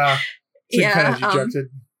 Yeah. So yeah. Kind of dejected.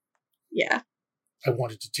 Yeah. I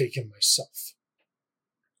wanted to take him myself.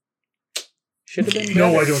 Should have been.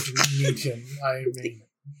 No, I don't need him. I mean,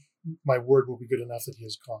 my word will be good enough that he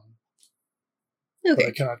is gone. Okay. But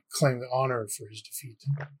I cannot claim the honor for his defeat.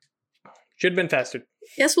 Should have been faster.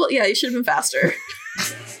 Yes, well, yeah, you should have been faster.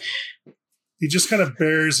 He just kind of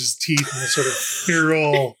bares his teeth in a sort of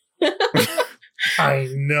feral. I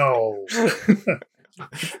know.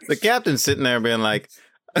 The captain's sitting there being like,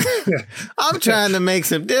 I'm trying to make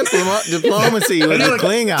some diplomacy with the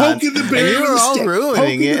Klingons, and you're all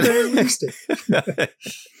ruining it.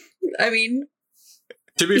 I mean,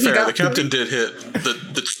 to be fair, the captain did hit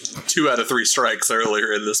the 2 out of 3 strikes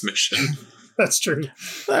earlier in this mission. That's true.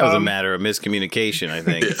 That was a matter of miscommunication, I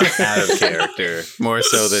think, out of character, more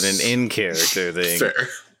so than an in-character thing. Fair.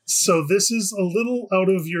 So this is a little out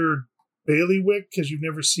of your bailiwick because you've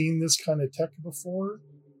never seen this kind of tech before.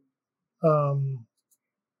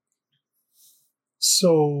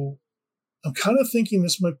 So I'm kind of thinking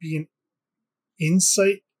this might be an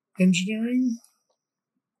insight engineering,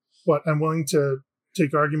 but I'm willing to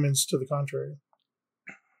take arguments to the contrary.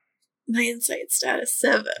 My insight status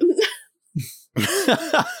 7.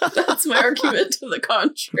 That's my argument to the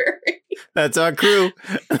contrary. That's our crew.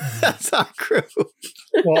 That's our crew.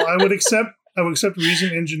 Well, I would accept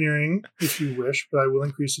reason engineering if you wish, but I will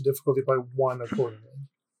increase the difficulty by 1 accordingly.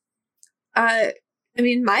 I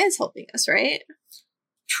mean, Maya's helping us, right?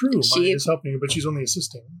 True, Maya is helping you, but she's only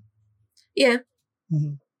assisting. Yeah.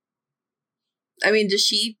 Mm-hmm. I mean, does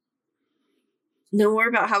she know more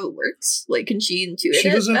about how it works? Like, can she intuit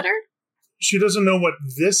it better? She doesn't know what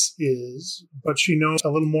this is, but she knows a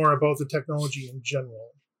little more about the technology in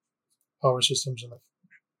general, power systems and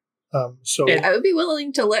so I would be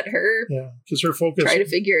willing to let her. Yeah, because her focus try to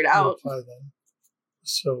figure it out. Then.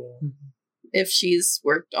 So, if she's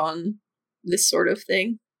worked on this sort of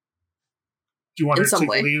thing, do you want her to take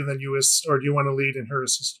the lead and then you or do you want to lead and her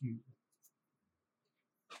assist you?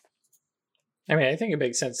 I mean, I think it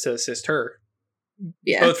makes sense to assist her.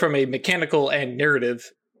 Yeah, both from a mechanical and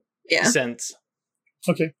narrative. Sense.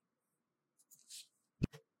 Okay.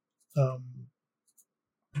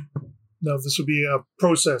 Now this will be a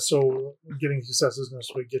process, so getting success isn't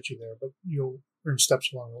necessarily get you there, but you'll earn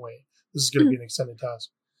steps along the way. This is going to be an extended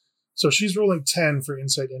task. So she's rolling 10 for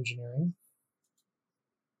insight engineering,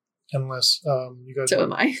 unless you guys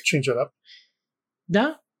change that up.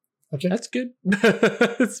 No. Okay, that's good.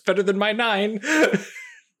 It's better than my 9.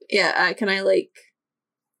 Yeah. Can I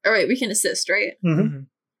All right, we can assist, right? Mm-hmm.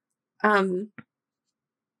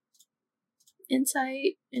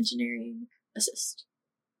 Insight, engineering, assist.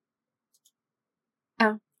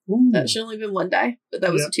 Oh, Ooh. That should only been 1 die, but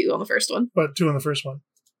that was a 2 on the first one. But 2 on the first one.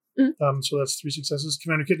 Mm-hmm. So that's 3 successes.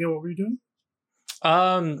 Commander Kitney, what were you doing?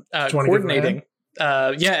 Coordinating.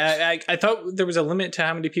 I thought there was a limit to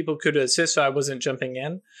how many people could assist, so I wasn't jumping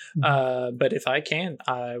in. Mm-hmm. But if I can,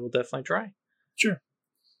 I will definitely try. Sure.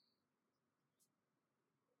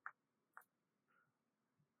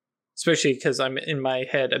 Especially because I'm in my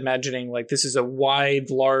head imagining like this is a wide,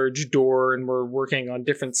 large door and we're working on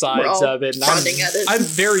different sides of it. And I'm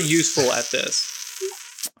very useful at this.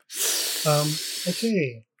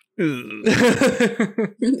 Okay. We're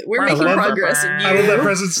making progress. I love that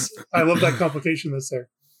presence. I love that complication that's there.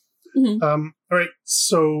 Mm-hmm. All right.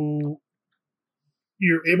 So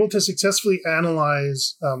you're able to successfully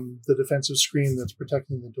analyze the defensive screen that's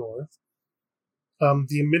protecting the door.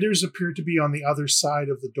 The emitters appear to be on the other side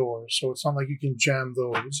of the door, so it's not like you can jam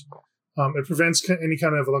those. It prevents any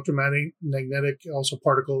kind of electromagnetic, also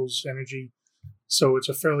particles, energy. So it's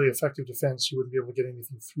a fairly effective defense. You wouldn't be able to get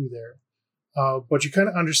anything through there. But you kind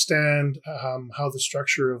of understand how the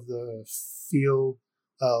structure of the field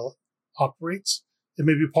operates. It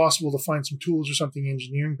may be possible to find some tools or something in the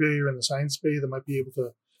engineering bay or in the science bay that might be able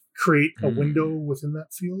to create a window within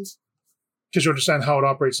that field. Because you understand how it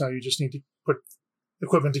operates now, you just need to put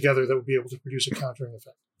equipment together that would be able to produce a countering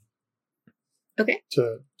effect. Okay.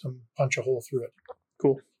 To punch a hole through it.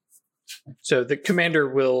 Cool. So the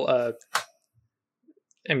commander will,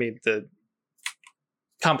 the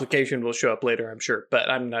complication will show up later, I'm sure, but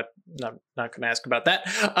I'm not going to ask about that.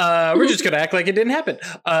 We're just going to act like it didn't happen.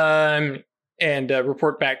 And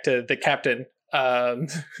report back to the captain,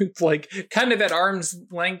 like kind of at arm's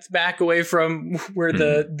length back away from where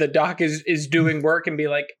the dock is doing work and be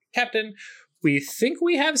like, Captain, we think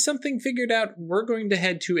we have something figured out. We're going to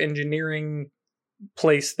head to engineering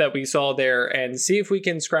place that we saw there and see if we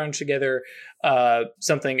can scrounge together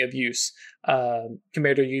something of use.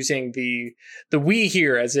 Commander using the we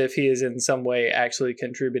here as if he is in some way actually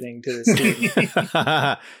contributing to this team.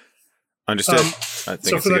 Understood. I think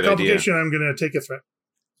so for that complication, I'm going to take a threat.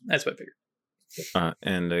 That's what I figured.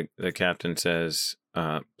 And the captain says,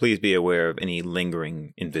 please be aware of any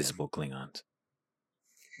lingering invisible Klingons.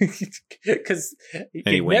 Because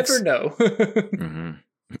you never know. Mm-hmm.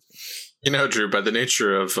 You know, Drew, by the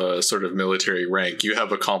nature of sort of military rank, you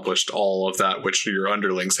have accomplished all of that which your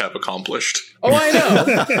underlings have accomplished. Oh, I know.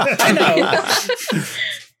 I know.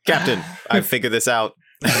 Captain, I figured this out.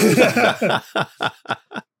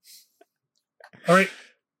 All right.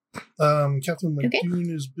 Captain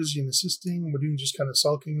Wadoon is busy in assisting. Wadoon just kind of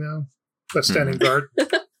sulking now. But standing guard.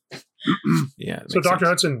 Yeah. So, Dr. sense.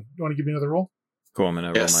 Hudson, you want to give me another roll? Cool, I'm going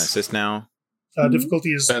to roll my assist now.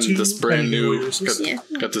 Difficulty is And 2. this brand new, Yeah.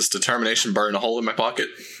 got this determination bar in a hole in my pocket.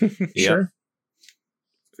 Yep. Sure.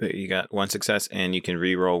 You got 1 success, and you can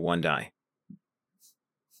re-roll 1 die.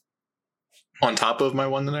 On top of my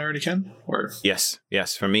one that I already can? Or Yes,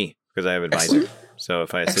 for me, because I have advisor. Excellent. So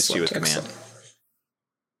if I assist you with command. Excellent.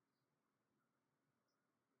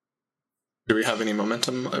 Do we have any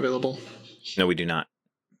momentum available? No, we do not.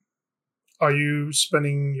 Are you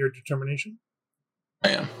spending your determination? I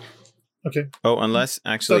am. Okay. Oh, unless,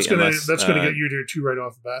 actually, That's gonna get you to 2 right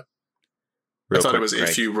off the bat. I thought quick, it was Greg.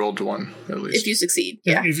 if you rolled 1, at least. If you succeed,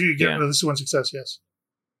 yeah. If you get Yeah. at least 1 success, yes.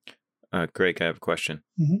 Greg, I have a question.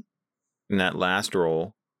 Mhm. In that last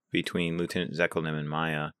roll between Lieutenant Zekelnim and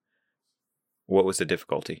Maya, what was the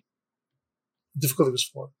difficulty? Difficulty was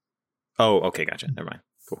 4. Oh, okay, gotcha. Never mind.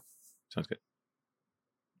 Cool. Sounds good.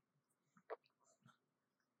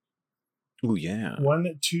 Ooh, yeah.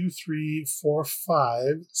 1, 2, 3, 4,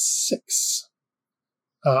 5, 6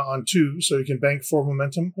 on 2, so you can bank 4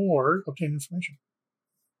 momentum or obtain information.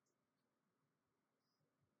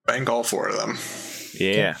 Bank all 4 of them.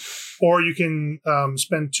 Yeah. Or you can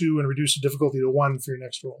spend 2 and reduce the difficulty to 1 for your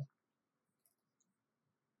next roll.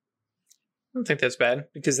 I don't think that's bad,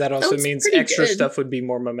 because that also That's means pretty extra good. stuff would be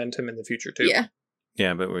more momentum in the future, too. Yeah.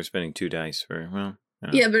 Yeah, but we're spending 2 dice for, well...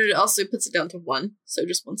 Yeah, but it also puts it down to 1, so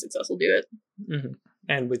just 1 success will do it. Mm-hmm.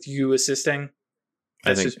 And with you assisting,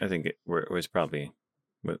 I think it's probably...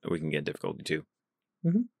 We can get difficulty, too.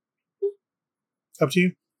 Up to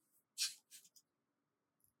you.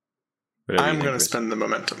 Whatever you I'm think, going to Chris. spend the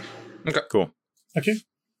momentum. Okay, cool. Okay.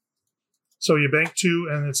 So you bank 2,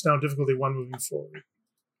 and it's now difficulty 1 moving forward.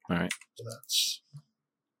 All right. So that's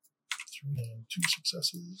 3 and 2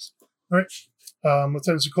 successes. All right.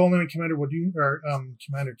 Lieutenant Sokolin and Commander Wadoon, or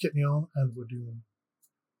Commander Kitneal and Wadoon.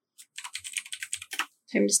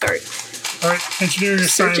 Time to start. All right. Engineering or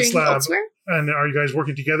Science Searching Lab. elsewhere. And are you guys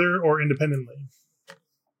working together or independently?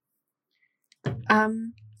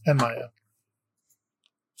 And Maya.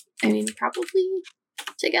 I mean, probably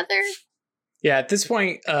together. yeah, at this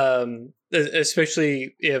point,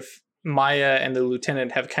 especially if Maya and the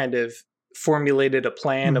lieutenant have kind of formulated a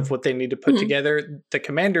plan of what they need to put together, the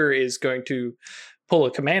commander is going to pull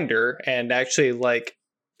a commander and actually like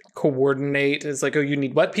coordinate. It's like, oh, you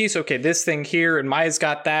need what piece? Okay, this thing here, and Maya's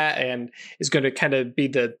got that, and is going to kind of be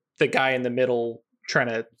the guy in the middle trying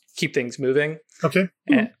to keep things moving. Okay.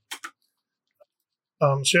 And,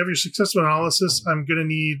 So you have your successful analysis. I'm going to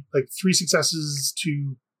need like 3 successes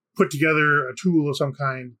to put together a tool of some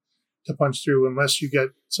kind to punch through, unless you get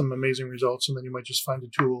some amazing results, and then you might just find a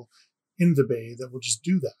tool in the bay that will just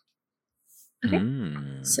do that. Okay.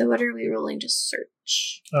 Mm. So what are we rolling to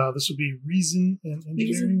search? This would be reason and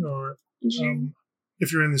engineering, or Engineering?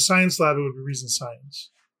 if you're in the science lab, it would be reason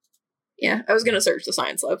science. Yeah, I was going to search the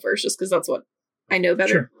science lab first, just because that's what I know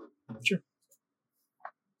better. Sure.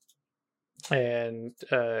 and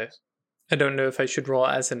I don't know if I should roll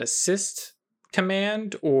as an assist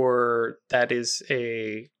command or that is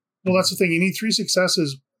a... Well, that's the thing. You need 3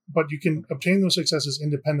 successes, but you can obtain those successes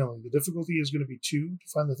independently. The difficulty is going to be 2 to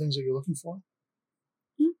find the things that you're looking for.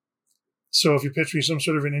 So if you pitch me some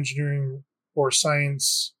sort of an engineering or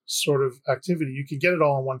science sort of activity, you can get it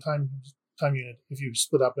all in one time unit if you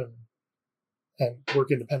split up and work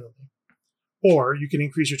independently. Or you can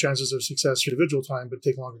increase your chances of success for individual time, but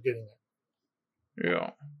take longer getting there.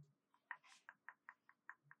 Yeah.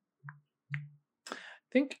 I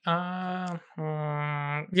think,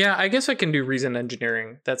 yeah, I guess I can do reason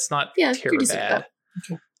engineering. That's not terribly pretty simple. bad.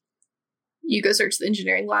 Okay. You go search the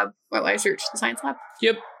engineering lab while I search the science lab.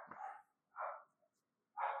 Yep.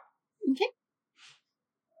 Okay.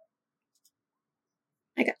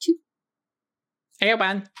 I got 2. Hey,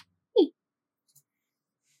 man.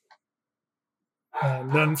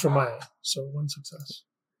 None from Maya, so 1 success.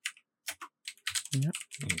 Yep.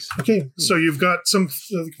 Nice. Okay, so you've got some of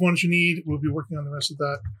the components you need. We'll be working on the rest of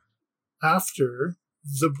that after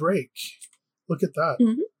the break. Look at that.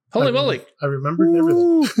 Mm-hmm. Holy moly. I remembered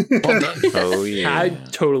everything. Well done. Oh, yeah. I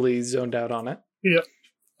totally zoned out on it. Yeah.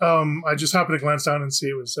 I just happened to glance down and see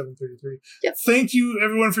it was 7:33. Yep. Thank you,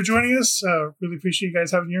 everyone, for joining us. Really appreciate you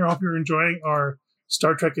guys having here. I hope you're enjoying our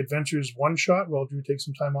Star Trek Adventures one-shot while Drew takes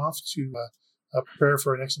some time off to prepare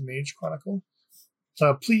for our next Mage Chronicle.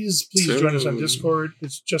 Please join us on Discord.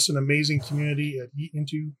 It's just an amazing community at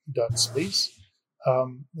eatinto.space.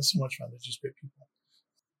 It's so much fun. They're just great people.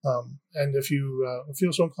 And if you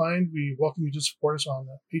feel so inclined, we welcome you to support us on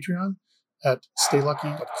Patreon at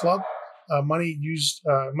staylucky.club. Money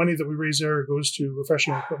that we raise there goes to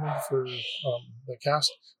refreshing equipment for the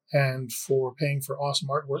cast and for paying for awesome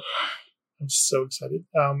artwork. I'm so excited.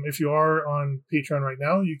 If you are on Patreon right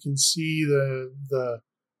now, you can see the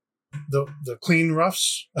clean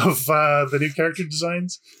roughs of the new character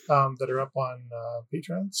designs that are up on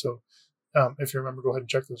Patreon. So if you remember, go ahead and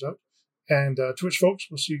check those out. And Twitch folks,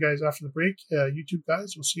 we'll see you guys after the break. YouTube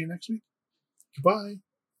guys, we'll see you next week. Goodbye.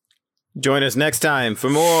 Join us next time for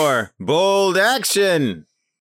more Bold Action.